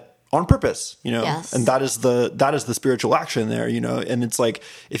do that on purpose, you know? Yes. And that is the spiritual action there, you know? And it's like,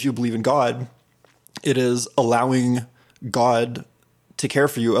 if you believe in God, it is allowing God to care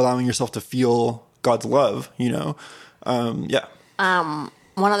for you, allowing yourself to feel God's love, you know?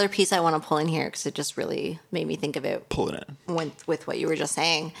 One other piece I want to pull in here, because it just really made me think of it. Pull it in. With what you were just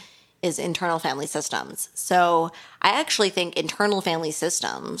saying, is internal family systems. So I actually think internal family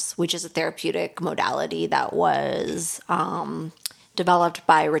systems, which is a therapeutic modality that was developed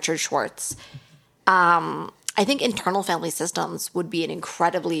by Richard Schwartz, I think internal family systems would be an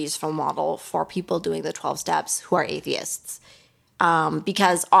incredibly useful model for people doing the 12 steps who are atheists.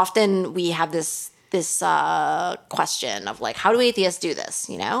 Because often we have this question of like, how do atheists do this?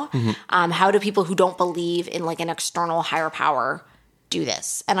 You know, how do people who don't believe in like an external higher power do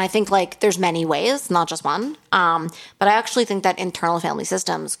this? And I think like there's many ways, not just one. But I actually think that internal family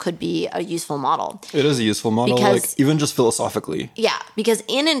systems could be a useful model. It is a useful model, because, like even just philosophically. Yeah, because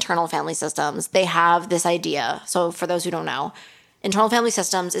in internal family systems, they have this idea. So for those who don't know, internal family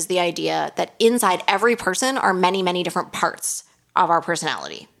systems is the idea that inside every person are many, many different parts of our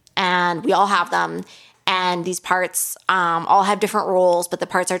personality. And we all have them. And these parts all have different roles, but the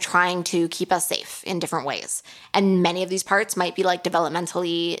parts are trying to keep us safe in different ways. And many of these parts might be like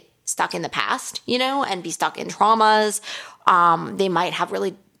developmentally stuck in the past, you know, and be stuck in traumas. They might have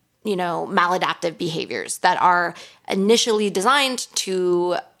really, you know, maladaptive behaviors that are initially designed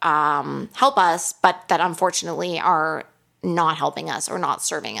to help us, but that unfortunately are not helping us or not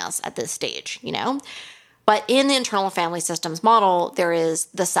serving us at this stage, you know? But in the internal family systems model, there is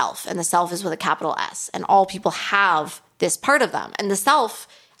the self, and the self is with a capital S, and all people have this part of them. And the self,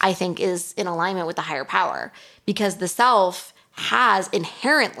 I think, is in alignment with the higher power, because the self has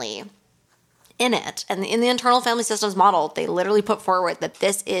inherently in it, and in the internal family systems model, they literally put forward that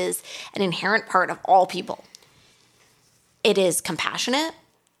this is an inherent part of all people. It is compassionate.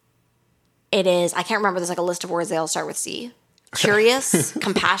 It is, I can't remember, there's like a list of words, they all start with C. Curious,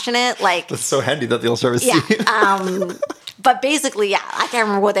 compassionate, like... That's so handy that they all start with C. But basically, yeah, I can't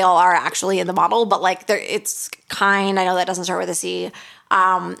remember what they all are actually in the model, but like it's kind, I know that doesn't start with a C.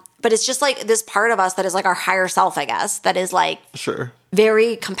 But it's just like this part of us that is like our higher self, I guess, that is like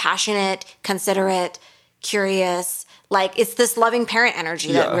very compassionate, considerate, curious. Like it's this loving parent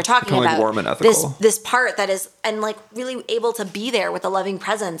energy that we're talking about. Like warm and ethical. This part that is, and like really able to be there with a loving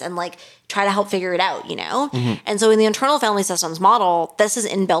presence and like try to help figure it out, you know? And so in the internal family systems model, this is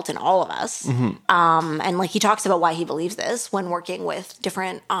inbuilt in all of us. And like he talks about why he believes this when working with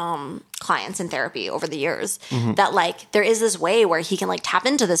different clients in therapy over the years, that like there is this way where he can like tap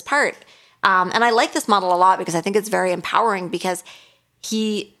into this part. And I like this model a lot because I think it's very empowering because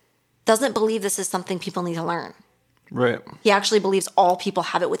he doesn't believe this is something people need to learn. Right. He actually believes all people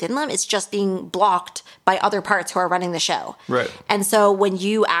have it within them. It's just being blocked by other parts who are running the show. Right. And so when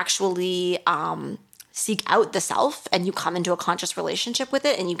you actually seek out the self and you come into a conscious relationship with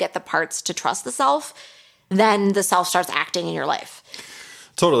it and you get the parts to trust the self, then the self starts acting in your life.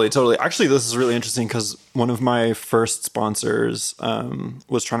 Totally. Actually, this is really interesting because one of my first sponsors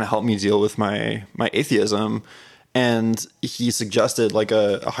was trying to help me deal with my atheism. And he suggested like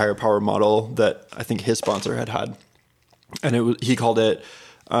a higher power model that I think his sponsor had. And he called it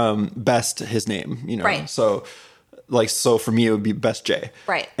best his name, you know. Right. So for me it would be best J.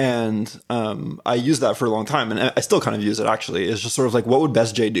 Right. And I used that for a long time, and I still kind of use it actually. It's just sort of like, what would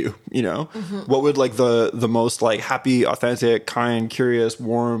best J do, you know? What would like the most like happy, authentic, kind, curious,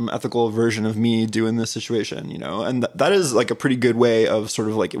 warm, ethical version of me do in this situation, you know? And that is like a pretty good way of sort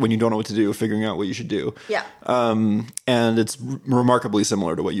of like when you don't know what to do, figuring out what you should do. Yeah. And it's remarkably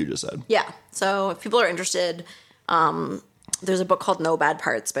similar to what you just said. Yeah. So if people are interested, there's a book called No Bad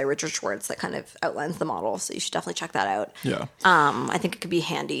Parts by Richard Schwartz that kind of outlines the model. So you should definitely check that out. Yeah. I think it could be a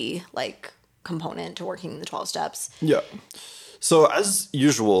handy like component to working the 12 steps. Yeah. So as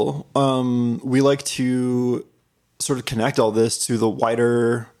usual, we like to sort of connect all this to the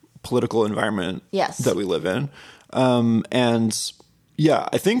wider political environment that we live in. And yeah,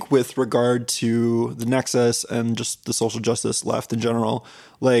 I think with regard to the nexus and just the social justice left in general,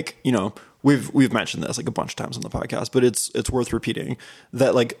 like, you know, we've mentioned this like a bunch of times on the podcast, but it's worth repeating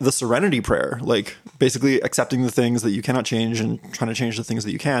that like the serenity prayer, like basically accepting the things that you cannot change and trying to change the things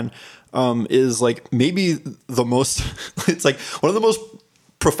that you can, is like maybe the most, it's like one of the most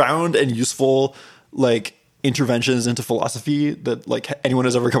profound and useful like interventions into philosophy that like anyone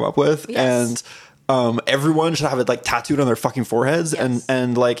has ever come up with. Yes. And everyone should have it like tattooed on their fucking foreheads. Yes.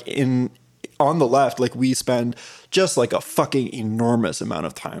 And like on the left, like we spend just like a fucking enormous amount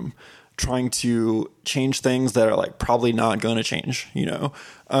of time trying to change things that are like probably not going to change, you know?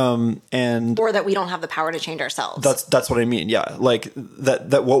 And or that we don't have the power to change ourselves. That's what I mean. Yeah. Like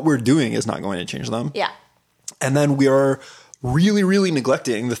that what we're doing is not going to change them. Yeah. And then we are really, really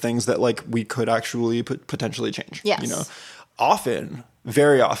neglecting the things that like we could actually potentially change. Yes. You know, often,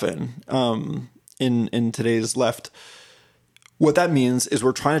 very often, in today's left, what that means is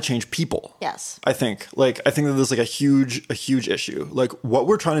we're trying to change people. Yes. I think that there's like a huge issue. Like what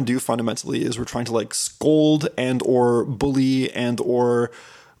we're trying to do fundamentally is we're trying to like scold and or bully and or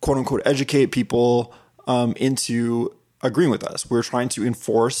quote unquote educate people into agreeing with us. We're trying to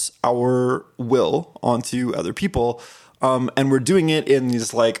enforce our will onto other people. And we're doing it in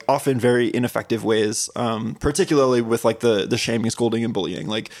these like often very ineffective ways, particularly with like the shaming, scolding, and bullying,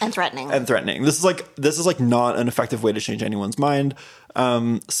 like and threatening. This is like not an effective way to change anyone's mind.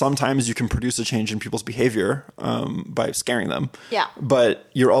 Sometimes you can produce a change in people's behavior by scaring them. Yeah. But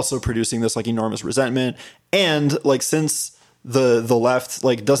you're also producing this like enormous resentment, and like since the left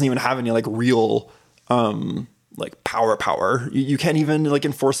like doesn't even have any like real like power, you can't even like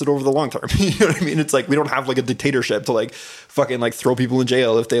enforce it over the long term. You know what I mean? It's like we don't have like a dictatorship to like fucking like throw people in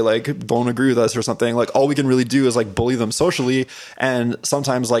jail if they like don't agree with us or something. Like all we can really do is like bully them socially and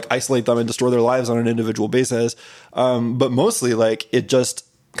sometimes like isolate them and destroy their lives on an individual basis. But mostly like it just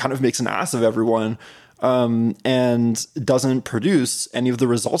kind of makes an ass of everyone and doesn't produce any of the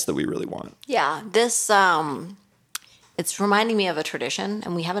results that we really want. Yeah, this it's reminding me of a tradition,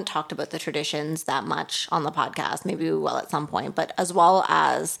 and we haven't talked about the traditions that much on the podcast. Maybe we will at some point, but as well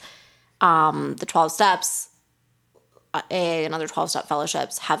as the 12 steps, AA and other 12-step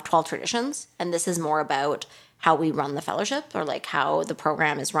fellowships have 12 traditions, and this is more about how we run the fellowship or like how the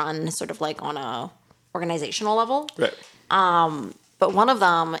program is run sort of like on a organizational level. Right. But one of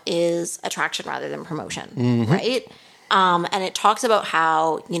them is attraction rather than promotion, right? And it talks about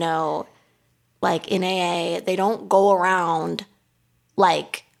how, you know, like in AA, they don't go around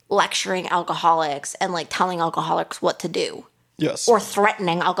like lecturing alcoholics and like telling alcoholics what to do. Yes. Or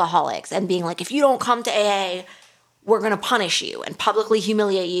threatening alcoholics and being like, if you don't come to AA, we're going to punish you and publicly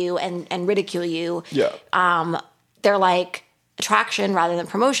humiliate you and ridicule you. Yeah. They're like, attraction rather than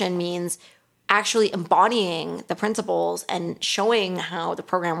promotion means actually embodying the principles and showing how the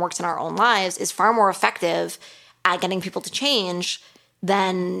program works in our own lives is far more effective at getting people to change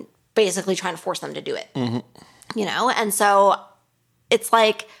than basically trying to force them to do it, you know? And so it's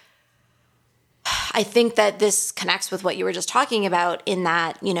like, I think that this connects with what you were just talking about in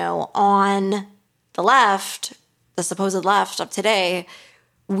that, you know, on the left, the supposed left of today,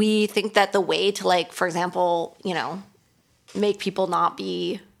 we think that the way to like, for example, you know, make people not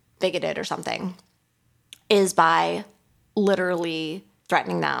be bigoted or something is by literally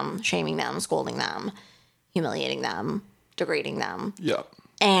threatening them, shaming them, scolding them, humiliating them, degrading them. Yeah.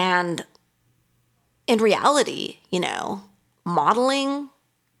 And in reality, you know, modeling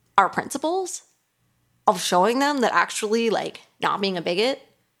our principles of showing them that actually like not being a bigot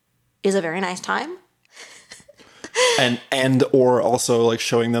is a very nice time. and or also like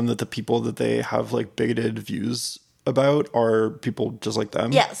showing them that the people that they have like bigoted views about are people just like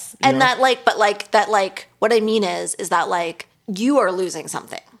them. Yes. And know? That like, but like that like what I mean is that like you are losing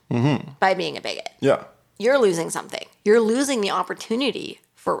something by being a bigot. Yeah. You're losing something. You're losing the opportunity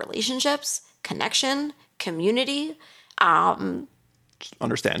for relationships, connection, community,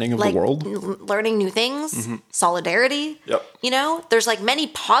 understanding of like the world, learning new things, solidarity. Yep. You know, there's like many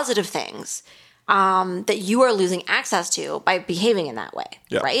positive things that you are losing access to by behaving in that way.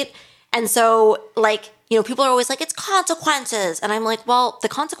 Yep. Right. And so like, you know, people are always like, it's consequences. And I'm like, well, the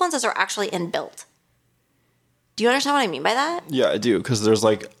consequences are actually inbuilt. Do you understand what I mean by that? Yeah, I do. Because there's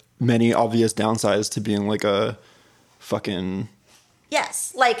like many obvious downsides to being like a fucking...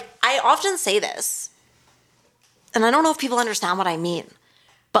 Yes. Like, I often say this, and I don't know if people understand what I mean,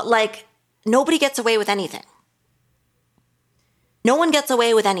 but like, nobody gets away with anything. No one gets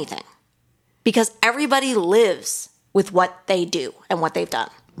away with anything because everybody lives with what they do and what they've done.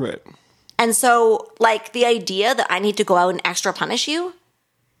 Right. And so, like, the idea that I need to go out and extra punish you,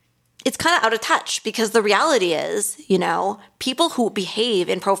 it's kind of out of touch because the reality is, you know, people who behave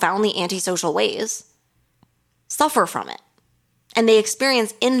in profoundly antisocial ways suffer from it. And they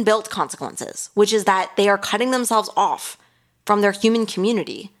experience inbuilt consequences, which is that they are cutting themselves off from their human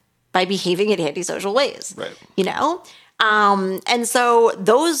community by behaving in antisocial ways. Right. You know? And so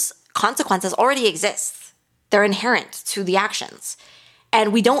those consequences already exist. They're inherent to the actions.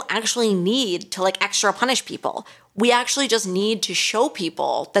 And we don't actually need to like extra punish people. We actually just need to show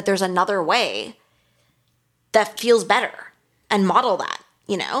people that there's another way that feels better and model that,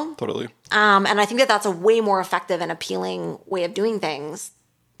 you know? Totally. And I think that that's a way more effective and appealing way of doing things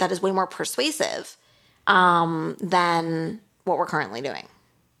that is way more persuasive than what we're currently doing.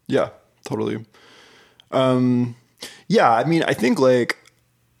 Yeah, totally. Yeah, I mean, I think like,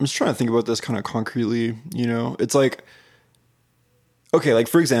 I'm just trying to think about this kind of concretely, you know? It's like, okay, like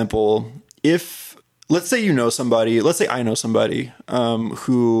for example, if, let's say you know somebody, let's say I know somebody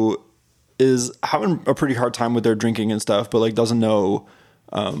who is having a pretty hard time with their drinking and stuff, but like doesn't know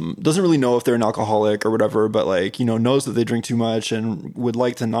doesn't really know if they're an alcoholic or whatever, but like, you know, knows that they drink too much and would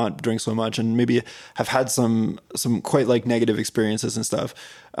like to not drink so much, and maybe have had some quite like negative experiences and stuff.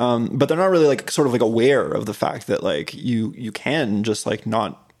 But they're not really like sort of like aware of the fact that like you can just like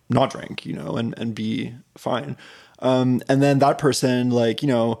not drink, you know, and be fine. And then that person like, you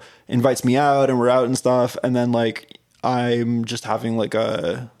know, invites me out and we're out and stuff. And then like, I'm just having like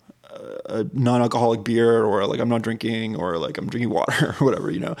a non-alcoholic beer, or like I'm not drinking, or like I'm drinking water or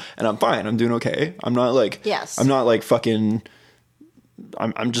whatever, you know, and I'm fine. I'm doing okay. I'm not like, I'm not like fucking,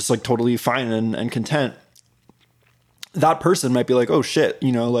 I'm just like totally fine and content. That person might be like, oh shit,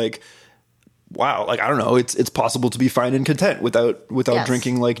 you know, like, wow, like, I don't know, it's possible to be fine and content without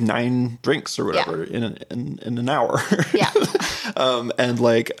drinking like 9 drinks or whatever in an hour. Yeah. And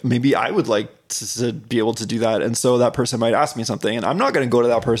like, maybe I would like to be able to do that. And so that person might ask me something, and I'm not going to go to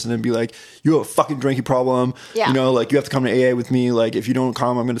that person and be like, you have a fucking drinking problem. Yeah. You know, like, you have to come to AA with me. Like, if you don't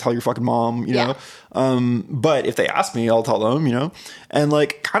come, I'm going to tell your fucking mom, you know? But if they ask me, I'll tell them, you know? And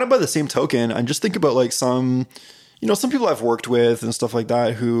like, kind of by the same token, I just think about like some people I've worked with and stuff like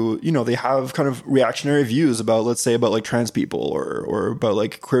that who, you know, they have kind of reactionary views about, let's say, about like trans people or about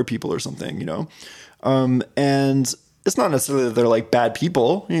like queer people or something, you know? And it's not necessarily that they're like bad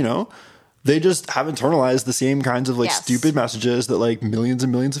people, you know? They just have internalized the same kinds of like stupid messages that like millions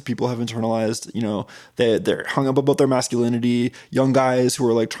and millions of people have internalized. You know, they're hung up about their masculinity. Young guys who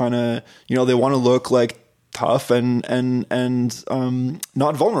are like trying to, you know, they want to look like tough and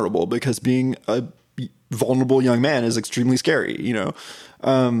not vulnerable, because being a vulnerable young man is extremely scary, you know,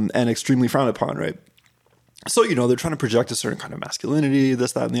 and extremely frowned upon, right? So, you know, they're trying to project a certain kind of masculinity,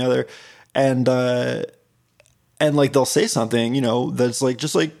 this, that, and the other, and like they'll say something, you know, that's like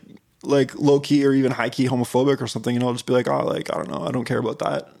just like low key or even high key homophobic or something, and I'll just be like, oh, like, I don't know, I don't care about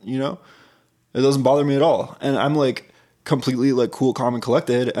that, you know, it doesn't bother me at all, and I'm like completely like cool, calm, and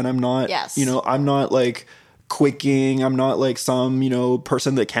collected, and I'm not, you know, I'm not like quaking, I'm not like some, you know,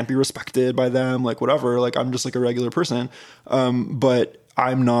 person that can't be respected by them, like whatever, like I'm just like a regular person, but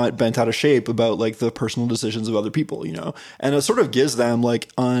I'm not bent out of shape about like the personal decisions of other people, you know, and it sort of gives them like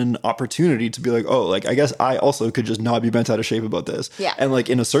an opportunity to be like, oh, like, I guess I also could just not be bent out of shape about this. Yeah. And like,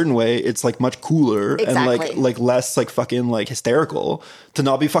 in a certain way, it's like much cooler and like less like fucking like hysterical to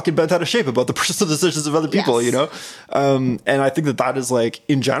not be fucking bent out of shape about the personal decisions of other people, you know? And I think that is like,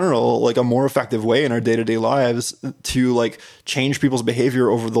 in general, like a more effective way in our day-to-day lives to like change people's behavior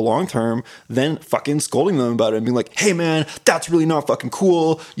over the long term than fucking scolding them about it and being like, hey man, that's really not fucking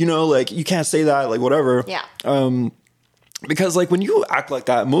cool, you know, like, you can't say that, like, whatever. Yeah. Because like, when you act like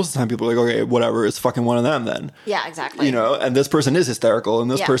that, most of the time people are like, okay, whatever, it's fucking one of them then. Yeah, exactly. You know, and this person is hysterical,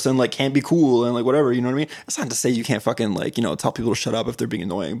 and this person like can't be cool, and like whatever, you know what I mean? It's not to say you can't fucking like, you know, tell people to shut up if they're being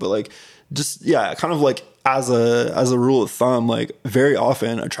annoying, but like, just, yeah, kind of like as a rule of thumb, like very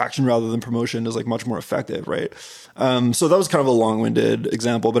often attraction rather than promotion is like much more effective, right? So that was kind of a long-winded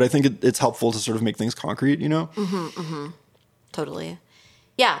example, but I think it's helpful to sort of make things concrete, you know? Totally.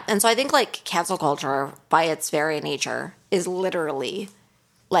 Yeah, and so I think like cancel culture by its very nature is literally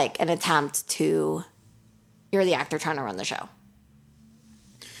like an attempt to, you're the actor trying to run the show.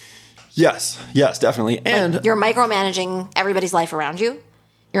 Yes, definitely. And like, you're micromanaging everybody's life around you.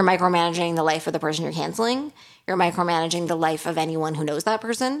 You're micromanaging the life of the person you're canceling. You're micromanaging the life of anyone who knows that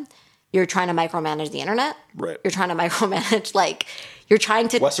person. You're trying to micromanage the internet. Right. You're trying to micromanage, like, you're trying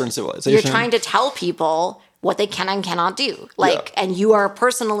to... Western civilization. You're trying to tell people what they can and cannot do. Like, and you are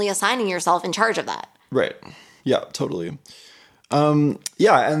personally assigning yourself in charge of that. Right. Yeah, totally.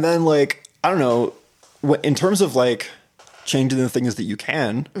 Yeah, and then, like, I don't know, in terms of, like, changing the things that you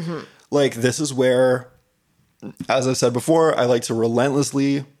can, like, this is where, as I've said before, I like to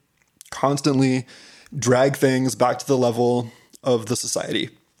relentlessly, constantly drag things back to the level of the society,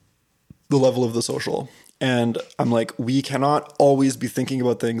 the level of the social. And I'm like, we cannot always be thinking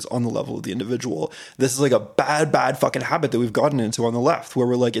about things on the level of the individual. This is like a bad fucking habit that we've gotten into on the left, where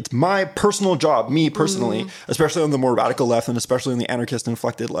we're like, it's my personal job, me personally, especially on the more radical left and especially on the anarchist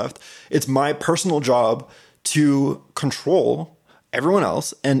inflected left. It's my personal job to control everyone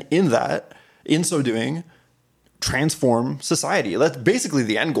else. And in so doing, transform society. That's basically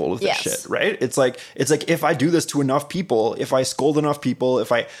the end goal of this shit, right? It's like if I do this to enough people, if I scold enough people,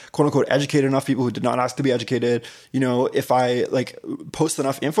 if I quote unquote educate enough people who did not ask to be educated, you know, if I like post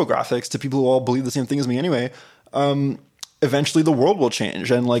enough infographics to people who all believe the same thing as me anyway, eventually the world will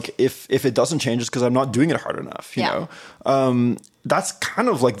change. And like if it doesn't change, it's because I'm not doing it hard enough, you know? That's kind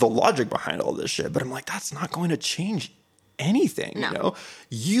of like the logic behind all this shit. But I'm like, that's not going to change anything. You know,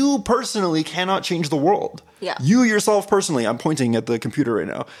 you personally cannot change the world. You yourself personally, I'm pointing at the computer right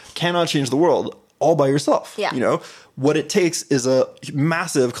now, cannot change the world. all by yourself. Yeah. You know, what it takes is a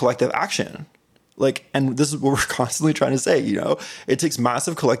massive collective action. Like, and this is what we're constantly trying to say, you know, it takes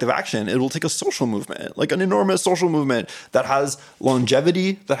massive collective action. It will take a social movement, like an enormous social movement that has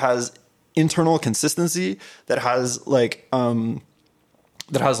longevity, that has internal consistency, that has like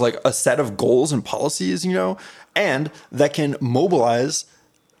a set of goals and policies, you know, and that can mobilize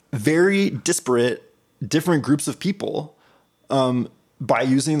very disparate, different groups of people by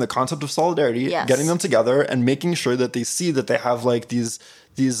using the concept of solidarity, yes. getting them together and making sure that they see that they have like these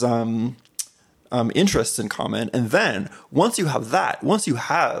interests in common. And then once you have that, once you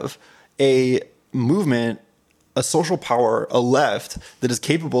have a movement, a social power, a left that is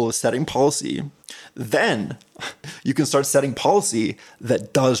capable of setting policy, then you can start setting policy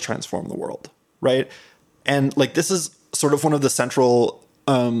that does transform the world, right? And like this is sort of one of the central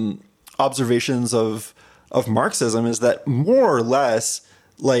observations of Marxism is that more or less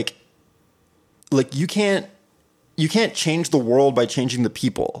like you can't change the world by changing the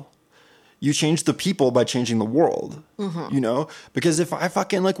people. You change the people by changing the world, you know? Because if I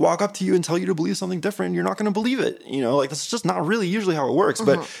fucking like walk up to you and tell you to believe something different, you're not going to believe it, you know? Like that's just not really usually how it works.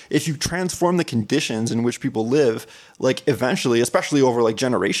 But if you transform the conditions in which people live, like eventually, especially over like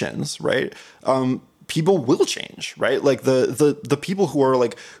generations, right? People will change, right? Like the people who are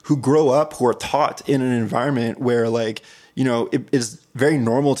like, who grow up, who are taught in an environment where like, you know, it is very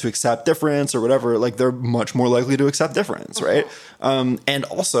normal to accept difference or whatever, like they're much more likely to accept difference, right? And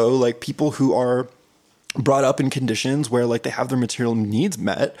also like people who are brought up in conditions where like they have their material needs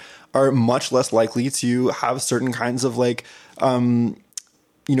met are much less likely to have certain kinds of like, you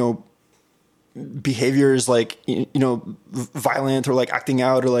know, behaviors like, you know, violent or like acting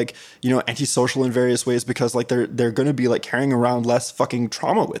out or like, you know, antisocial in various ways because like they're going to be like carrying around less fucking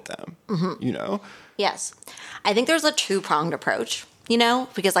trauma with them, you know? Yes. I think there's a two-pronged approach, you know,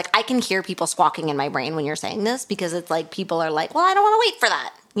 because like I can hear people squawking in my brain when you're saying this because it's like people are like, well, I don't want to wait for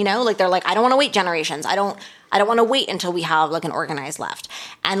that. You know, like they're like, I don't want to wait generations. I don't want to wait until we have like an organized left.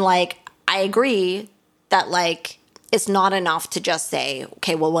 And like, I agree that like, it's not enough to just say,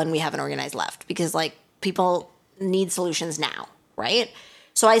 okay, well, when we have an organized left, because like people need solutions now, right?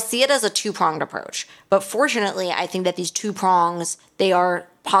 So I see it as a two-pronged approach. But fortunately, I think that these two prongs, they are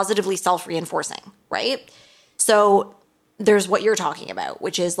positively self-reinforcing, right? So there's what you're talking about,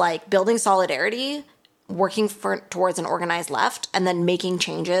 which is like building solidarity, working towards an organized left, and then making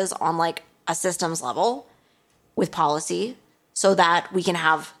changes on like a systems level with policy so that we can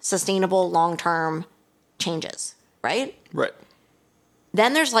have sustainable long-term changes, right? Right.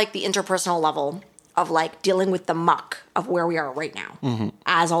 Then there's like the interpersonal level of like dealing with the muck of where we are right now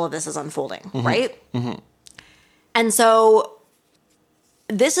as all of this is unfolding, right? And so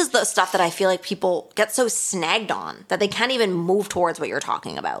this is the stuff that I feel like people get so snagged on that they can't even move towards what you're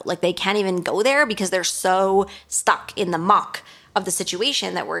talking about. Like they can't even go there because they're so stuck in the muck of the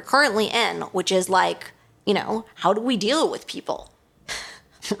situation that we're currently in, which is like, you know, how do we deal with people?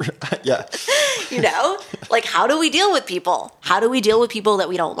 Yeah. You know, like how do we deal with people? How do we deal with people that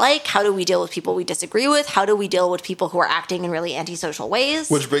we don't like? How do we deal with people we disagree with? How do we deal with people who are acting in really antisocial ways?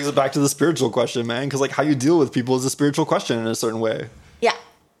 Which brings it back to the spiritual question, man. Because like how you deal with people is a spiritual question in a certain way. Yeah,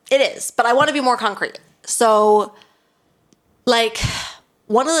 it is. But I want to be more concrete. So like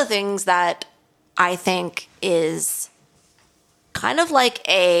one of the things that I think is kind of like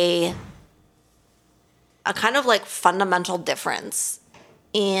a kind of like fundamental difference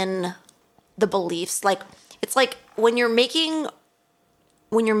in the beliefs, like it's like when you're making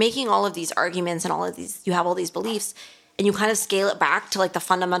all of these arguments and all of these, you have all these beliefs and you kind of scale it back to like the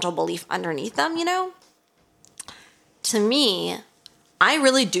fundamental belief underneath them, you know? To me, I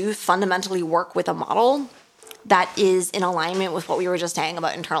really do fundamentally work with a model that is in alignment with what we were just saying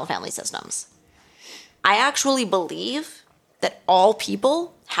about internal family systems. I actually believe that all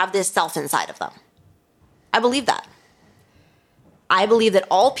people have this self inside of them. I believe that. I believe that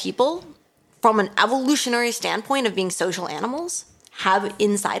all people, from an evolutionary standpoint of being social animals, have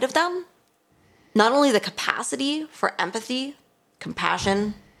inside of them not only the capacity for empathy,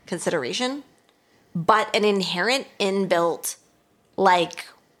 compassion, consideration, but an inherent inbuilt, like,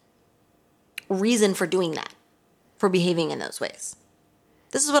 reason for doing that, for behaving in those ways.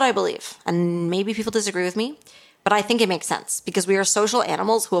 This is what I believe. And maybe people disagree with me, but I think it makes sense because we are social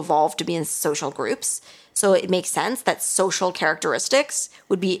animals who evolved to be in social groups. So it makes sense that social characteristics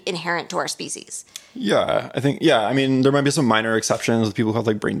would be inherent to our species. Yeah, I think, yeah. I mean, there might be some minor exceptions with people who have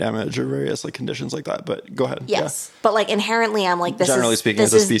like brain damage or various like conditions like that, but go ahead. Yes. Yeah. But like inherently, I'm like, generally speaking,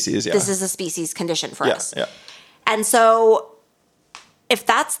 as a species, This is a species condition for us. Yeah. And so if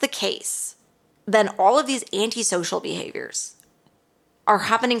that's the case, then all of these antisocial behaviors are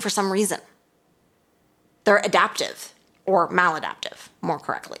happening for some reason. They're adaptive or maladaptive, more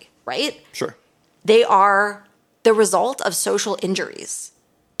correctly, right? Sure. They are the result of social injuries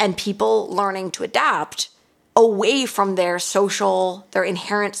and people learning to adapt away from their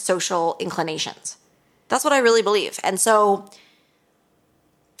inherent social inclinations. That's what I really believe. And so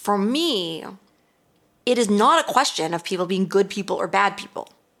for me, it is not a question of people being good people or bad people.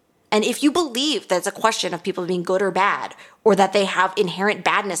 And if you believe that it's a question of people being good or bad, or that they have inherent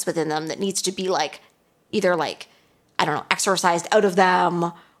badness within them that needs to be either exorcised out of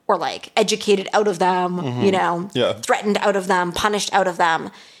them, or educated out of them, threatened out of them, punished out of them,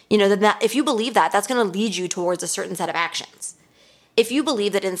 then if you believe that, that's going to lead you towards a certain set of actions. If you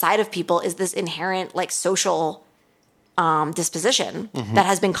believe that inside of people is this inherent social disposition that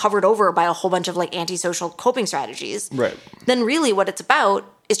has been covered over by a whole bunch of antisocial coping strategies, right, then really what it's about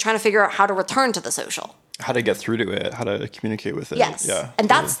is trying to figure out how to return to the social. How to get through to it, how to communicate with it. Yes. Yeah. And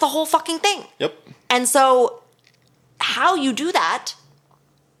that's the whole fucking thing. Yep. And so how you do that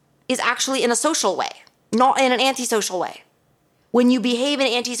is actually in a social way, not in an antisocial way. When you behave in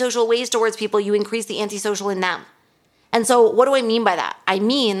antisocial ways towards people, you increase the antisocial in them. And so what do I mean by that? I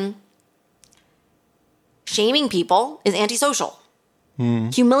mean, shaming people is antisocial.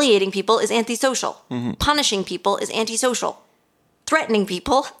 Humiliating people is antisocial. Punishing people is antisocial. Threatening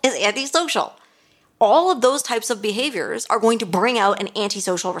people is antisocial. All of those types of behaviors are going to bring out an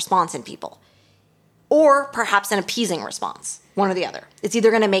antisocial response in people. Or perhaps an appeasing response, one or the other. It's either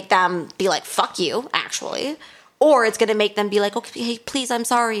going to make them be like, fuck you, actually, or it's going to make them be like, okay, hey, please, I'm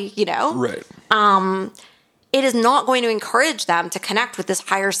sorry, Right. It is not going to encourage them to connect with this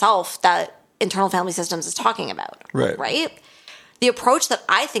higher self that internal family systems is talking about. Right. Right? The approach that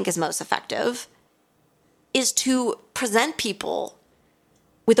I think is most effective is to present people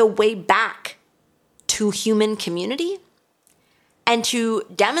with a way back to human community and to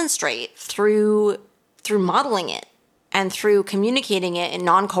demonstrate through modeling it and through communicating it in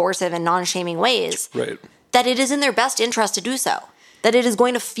non-coercive and non-shaming ways, right, that it is in their best interest to do so, that it is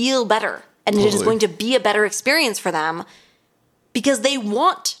going to feel better and it is going to be a better experience for them because they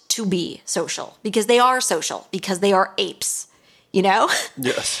want to be social, because they are social, because they are apes,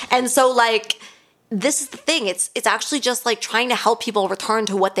 Yes. And so this is the thing. It's actually just trying to help people return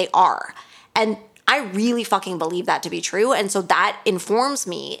to what they are. And I really fucking believe that to be true. And so that informs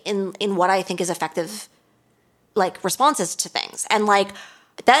me in what I think is effective, responses to things. And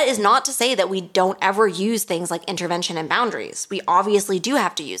that is not to say that we don't ever use things like intervention and boundaries. We obviously do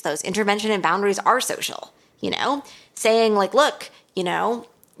have to use those. Intervention and boundaries are social, saying look,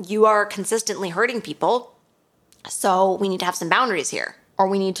 you are consistently hurting people. So we need to have some boundaries here, or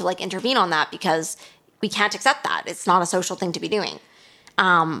we need to intervene on that because we can't accept that. It's not a social thing to be doing.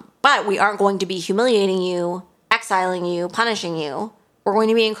 But we aren't going to be humiliating you, exiling you, punishing you. We're going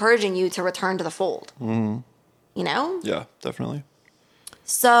to be encouraging you to return to the fold. Yeah, definitely.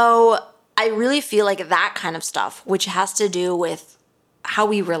 So I really feel like that kind of stuff, which has to do with how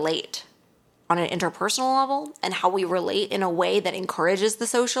we relate on an interpersonal level and how we relate in a way that encourages the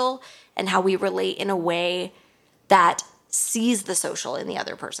social and how we relate in a way that sees the social in the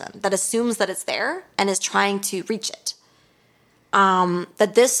other person, that assumes that it's there and is trying to reach it.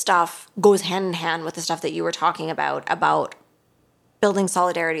 That this stuff goes hand in hand with the stuff that you were talking about building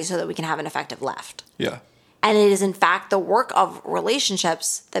solidarity so that we can have an effective left. Yeah. And it is, in fact, the work of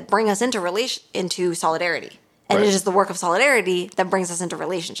relationships that bring us into solidarity. And Right. it is the work of solidarity that brings us into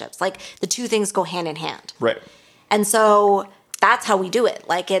relationships. The two things go hand in hand. Right. And so that's how we do it.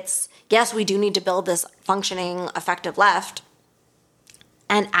 Yes, we do need to build this functioning, effective left.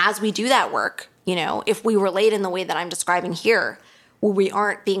 And as we do that work, if we relate in the way that I'm describing here, where we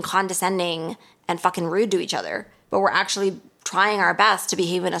aren't being condescending and fucking rude to each other, but we're actually trying our best to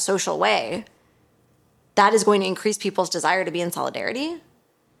behave in a social way, that is going to increase people's desire to be in solidarity.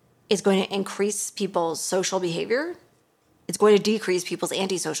 It's going to increase people's social behavior. It's going to decrease people's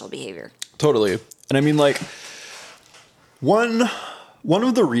antisocial behavior. Totally. And I mean, one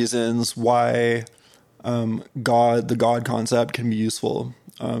of the reasons why the God concept can be useful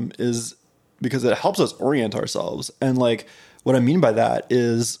is because it helps us orient ourselves. And what I mean by that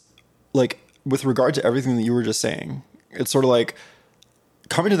is with regard to everything that you were just saying, it's sort of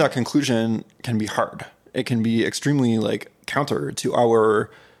coming to that conclusion can be hard. It can be extremely counter to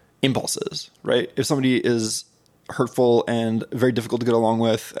our impulses, right? If somebody is hurtful and very difficult to get along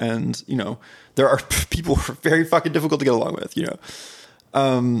with, and there are people who are very fucking difficult to get along with, it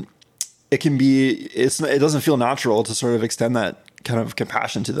can be, it doesn't feel natural to sort of extend that kind of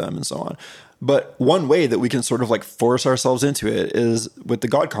compassion to them and so on. But one way that we can sort of force ourselves into it is with the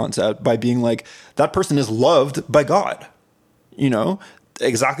God concept by being that person is loved by God,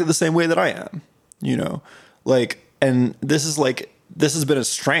 exactly the same way that I am. you know, like, and this has been a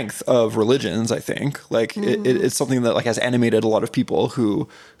strength of religions, I think. Like it's something that like has animated a lot of people who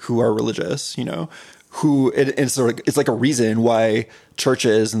are religious, you know, it's like a reason why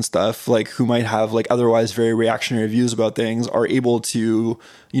churches and stuff like who might have like otherwise very reactionary views about things are able to,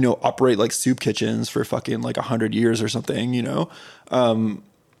 you know, operate like soup kitchens for fucking like 100 years or something, you know?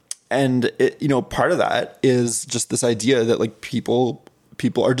 And it, you know, part of that is just this idea that like people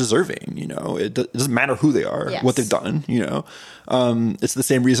are deserving, you know, it doesn't matter who they are, what they've done, you know. It's the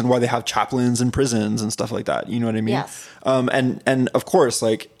same reason why they have chaplains in prisons and stuff like that. You know what I mean? Yes. And of course,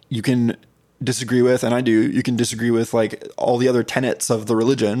 like you can disagree with, and you can disagree with like all the other tenets of the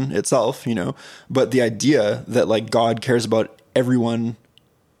religion itself, you know, but the idea that like God cares about everyone,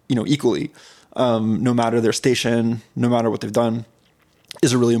 you know, equally, no matter their station, no matter what they've done,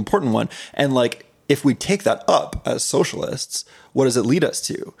 is a really important one. And like, if we take that up as socialists, what does it lead us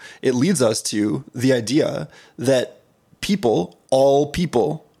to? It leads us to the idea that all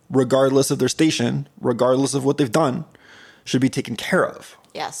people, regardless of their station, regardless of what they've done, should be taken care of.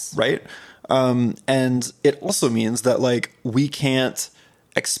 Yes. Right? And it also means that like we can't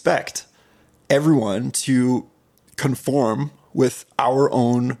expect everyone to conform with our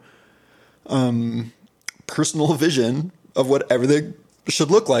own personal vision of what everything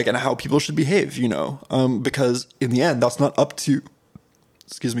should look like and how people should behave, you know, because in the end, that's not up to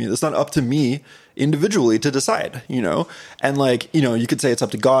me individually to decide, you know, and like, you know, you could say it's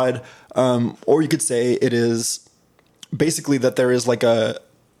up to God, or you could say it is basically that there is like a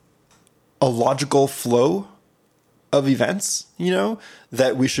logical flow of events, you know,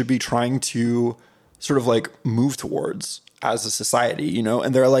 that we should be trying to sort of like move towards as a society, you know,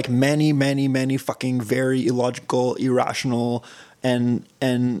 and there are like many, many, many fucking very illogical, irrational, and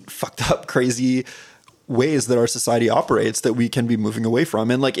fucked up, crazy ways that our society operates that we can be moving away from.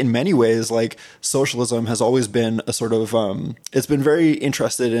 And like in many ways, like socialism has always been a sort of it's been very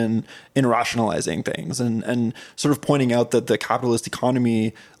interested in rationalizing things and sort of pointing out that the capitalist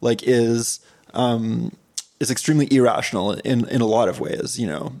economy like is extremely irrational in a lot of ways, you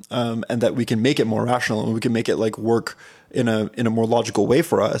know, and that we can make it more rational and we can make it like work in a more logical way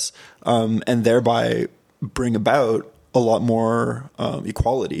for us, and thereby bring about a lot more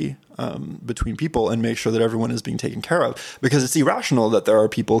equality between people and make sure that everyone is being taken care of, because it's irrational that there are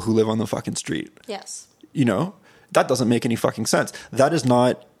people who live on the fucking street. Yes. You know, that doesn't make any fucking sense. That is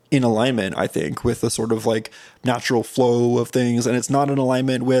not in alignment, I think, with the sort of like natural flow of things. And it's not in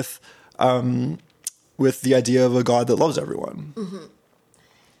alignment with the idea of a God that loves everyone. Mm-hmm.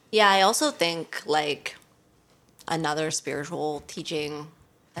 Yeah. I also think like another spiritual teaching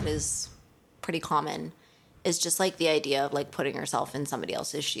that is pretty common is just like the idea of like putting yourself in somebody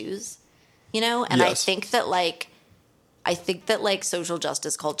else's shoes, you know? And yes. I think that like social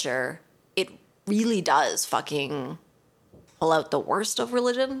justice culture, it really does fucking pull out the worst of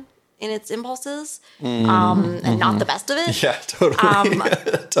religion in its impulses, and not the best of it. Yeah, totally.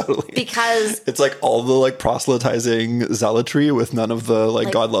 Totally. Because it's like all the like proselytizing zealotry with none of the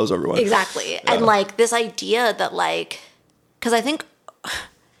like God loves everyone. Exactly. Yeah. And like this idea that like, cause I think,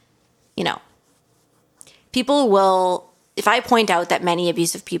 you know, people will, if I point out that many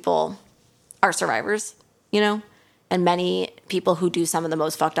abusive people are survivors, you know, and many people who do some of the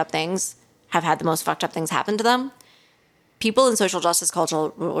most fucked up things have had the most fucked up things happen to them, people in social justice culture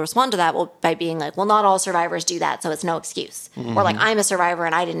will respond to that by being like, well, not all survivors do that, so it's no excuse. Mm-hmm. Or like, I'm a survivor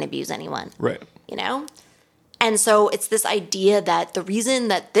and I didn't abuse anyone. Right. You know? And so it's this idea that the reason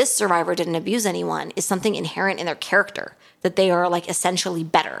that this survivor didn't abuse anyone is something inherent in their character, that they are like essentially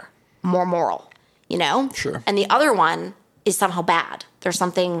better, more moral. You know? Sure. And the other one is somehow bad. There's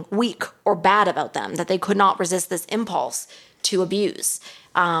something weak or bad about them that they could not resist this impulse to abuse.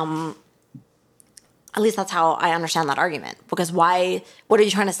 At least that's how I understand that argument. Because what are you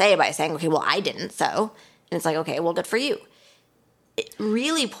trying to say by saying, okay, well, I didn't, so? And it's like, okay, well, good for you.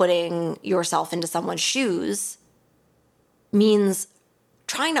 Really putting yourself into someone's shoes means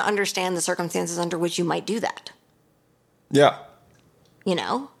trying to understand the circumstances under which you might do that. Yeah. You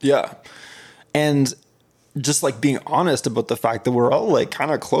know? Yeah. And just like being honest about the fact that we're all like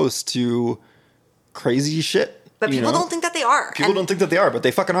kind of close to crazy shit. But people don't think that they are. People don't think that they are, but they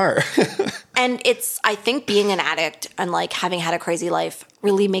fucking are. And I think being an addict and like having had a crazy life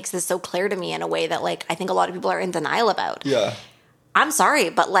really makes this so clear to me in a way that like I think a lot of people are in denial about. Yeah. I'm sorry,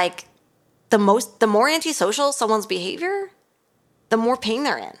 but like the more antisocial someone's behavior, the more pain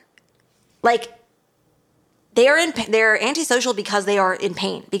they're in. Like they're antisocial because they are in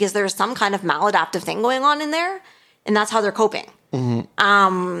pain, because there's some kind of maladaptive thing going on in there, and that's how they're coping.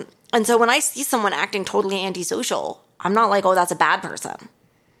 Mm-hmm. And so when I see someone acting totally antisocial, I'm not like, oh, that's a bad person.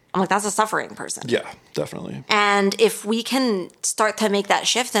 I'm like, that's a suffering person. Yeah, definitely. And if we can start to make that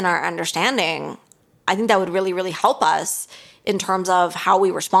shift in our understanding, I think that would really, really help us in terms of how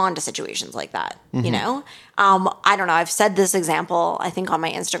we respond to situations like that. You know, I don't know. I've said this example, I think, on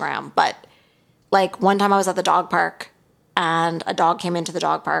my Instagram, but like one time I was at the dog park and a dog came into the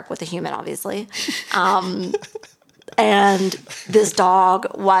dog park with a human, obviously. And this dog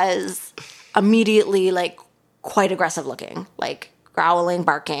was immediately like quite aggressive looking, like growling,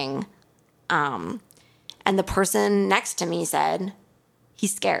 barking. And the person next to me said,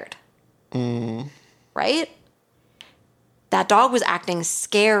 he's scared. Right? That dog was acting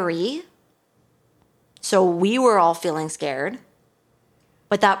scary. So we were all feeling scared.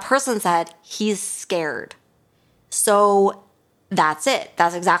 But that person said, he's scared. So that's it.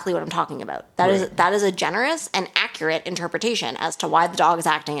 That's exactly what I'm talking about. That is a generous and accurate interpretation as to why the dog is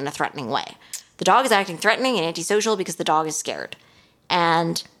acting in a threatening way. The dog is acting threatening and antisocial because the dog is scared.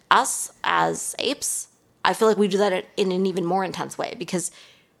 And us as apes, I feel like we do that in an even more intense way because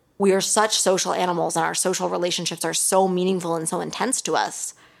we are such social animals and our social relationships are so meaningful and so intense to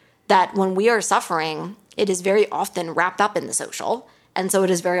us that when we are suffering, it is very often wrapped up in the social. And so it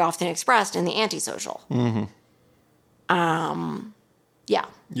is very often expressed in the antisocial. Yeah.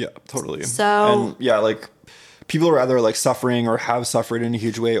 Yeah, totally. So, and yeah, like people are either like suffering or have suffered in a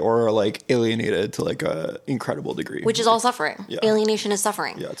huge way or are like alienated to like a incredible degree. Which is all suffering. Yeah. Alienation is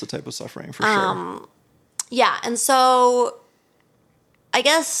suffering. Yeah, it's a type of suffering for sure. Yeah, and so I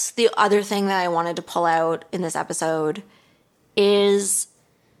guess the other thing that I wanted to pull out in this episode is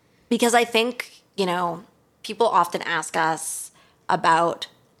because I think, you know, people often ask us about,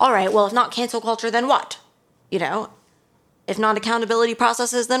 all right, well, if not cancel culture, then what? You know, if not accountability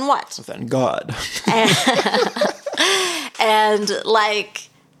processes, then what? Then God. And like,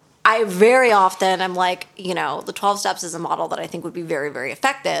 I very often am like, you know, the 12 steps is a model that I think would be very, very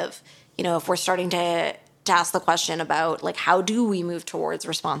effective. You know, if we're starting to ask the question about like, how do we move towards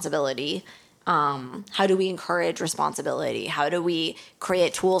responsibility? How do we encourage responsibility? How do we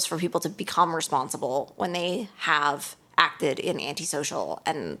create tools for people to become responsible when they have acted in antisocial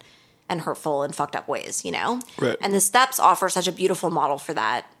and hurtful and fucked up ways, you know? Right. And the steps offer such a beautiful model for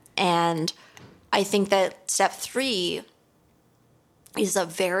that. And I think that step 3 is a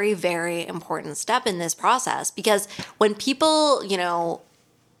very, very important step in this process because when people, you know,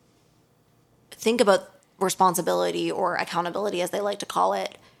 think about responsibility or accountability, as they like to call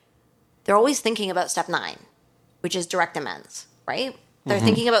it, they're always thinking about step 9, which is direct amends, right? They're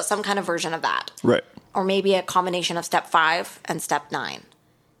thinking about some kind of version of that. Right. Or maybe a combination of step 5 and step 9,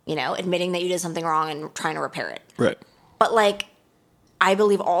 you know, admitting that you did something wrong and trying to repair it. Right. But like, I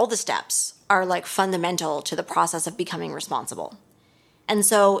believe all the steps are like fundamental to the process of becoming responsible. And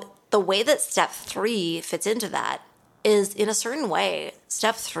so the way that step 3 fits into that is in a certain way,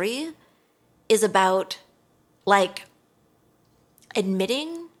 step 3 is about like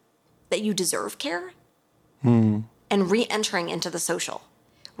admitting that you deserve care and re-entering into the social,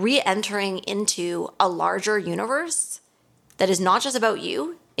 re-entering into a larger universe that is not just about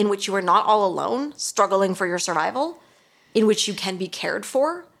you, in which you are not all alone struggling for your survival, in which you can be cared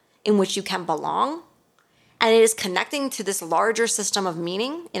for, in which you can belong. And it is connecting to this larger system of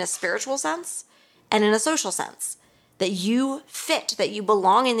meaning in a spiritual sense and in a social sense, that you fit, that you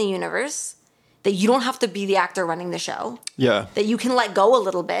belong in the universe, that you don't have to be the actor running the show. Yeah. That you can let go a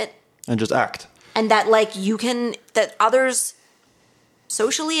little bit. And just act. And that like you can, that others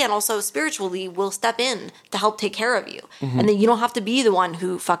socially and also spiritually will step in to help take care of you. And that you don't have to be the one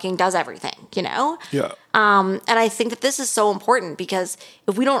who fucking does everything, you know? Yeah. And I think that this is so important because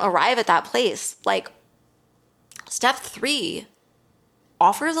if we don't arrive at that place, like step 3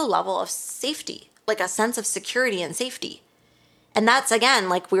 offers a level of safety, like a sense of security and safety. And that's, again,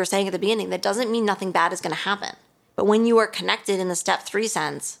 like we were saying at the beginning, that doesn't mean nothing bad is going to happen. But when you are connected in the step 3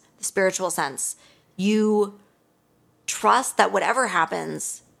 sense, the spiritual sense, you trust that whatever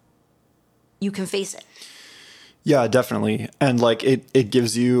happens, you can face it. Yeah, definitely. And like it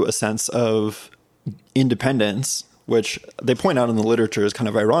gives you a sense of independence, which they point out in the literature is kind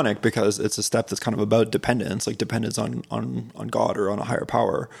of ironic because it's a step that's kind of about dependence, like dependence on God or on a higher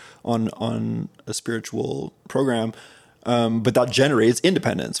power, on a spiritual program. But that generates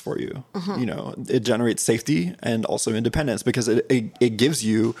independence for you. You know, it generates safety and also independence because it gives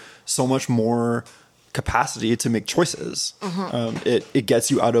you so much more capacity to make choices. It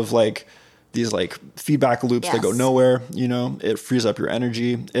gets you out of like these like feedback loops that go nowhere. You know, it frees up your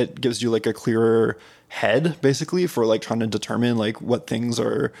energy. It gives you like a clearer head basically for like trying to determine like what things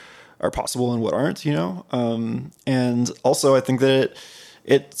are possible and what aren't, you know? And also I think that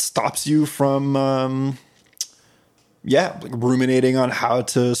it stops you from, like ruminating on how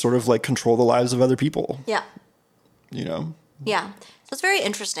to sort of like control the lives of other people. Yeah. You know? Yeah. So it's very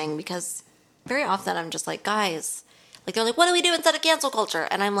interesting because very often I'm just like, guys, like they're like, what do we do instead of cancel culture?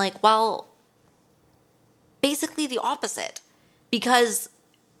 And I'm like, well, basically the opposite. Because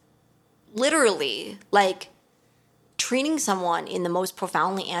literally, like, treating someone in the most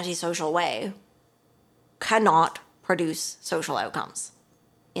profoundly antisocial way cannot produce social outcomes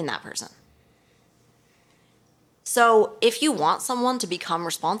in that person. So if you want someone to become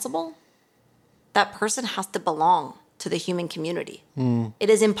responsible, that person has to belong to the human community. It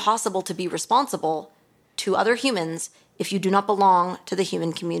is impossible to be responsible to other humans if you do not belong to the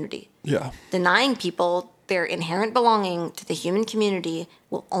human community. Yeah. Denying people their inherent belonging to the human community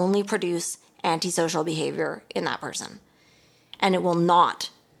will only produce antisocial behavior in that person. And it will not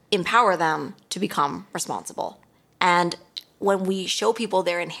empower them to become responsible. And when we show people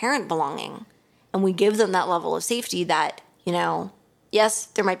their inherent belonging and we give them that level of safety that, you know, yes,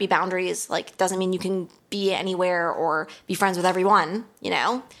 there might be boundaries, like doesn't mean you can be anywhere or be friends with everyone, you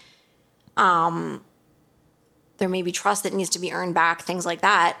know. There may be trust that needs to be earned back, things like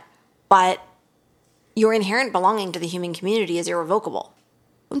that. But your inherent belonging to the human community is irrevocable.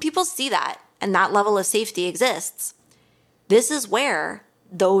 When people see that and that level of safety exists, this is where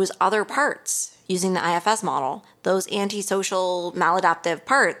those other parts, using the IFS model, those antisocial, maladaptive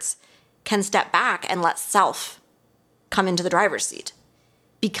parts can step back and let self come into the driver's seat.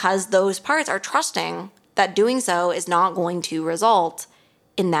 Because those parts are trusting that doing so is not going to result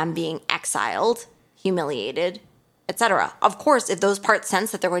in them being exiled, humiliated, etc. Of course, if those parts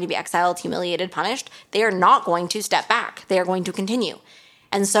sense that they're going to be exiled, humiliated, punished, they are not going to step back. They are going to continue.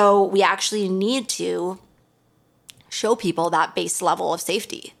 And so we actually need to show people that base level of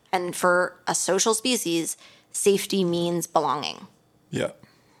safety. And for a social species, safety means belonging. Yeah.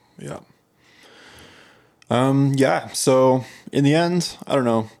 Yeah. So in the end, I don't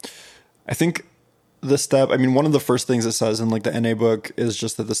know. I think the step, I mean, one of the first things it says in like the NA book is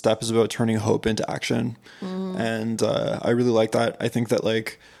just that the step is about turning hope into action. And I really like that. I think that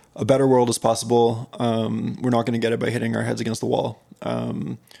like a better world is possible. We're not going to get it by hitting our heads against the wall.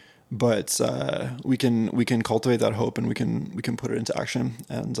 But we can cultivate that hope and we can put it into action.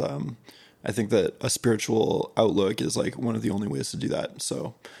 And I think that a spiritual outlook is like one of the only ways to do that.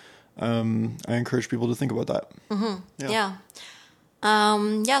 So I encourage people to think about that. Yeah.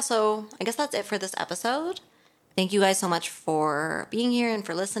 So I guess that's it for this episode. Thank you guys so much for being here and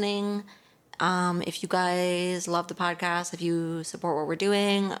for listening. If you guys love the podcast, if you support what we're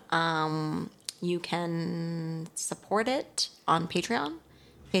doing, you can support it on Patreon.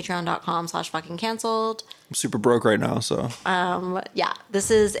 Patreon.com/fuckingcanceled. I'm super broke right now, so.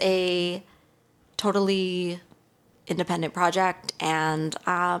 This is a totally independent project and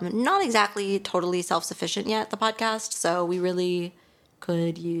not exactly totally self-sufficient yet, the podcast. So we really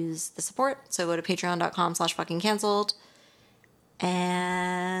could use the support. So go to patreon.com/fuckingcanceled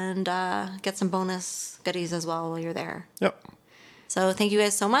and get some bonus goodies as well while you're there. Yep. So thank you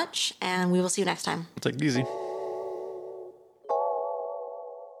guys so much, and we will see you next time. Take it easy.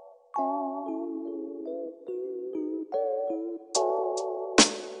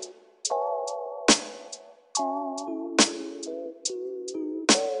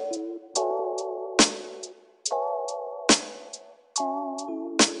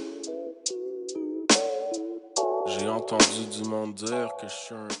 J'ai entendu du monde dire que je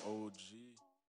suis un OG.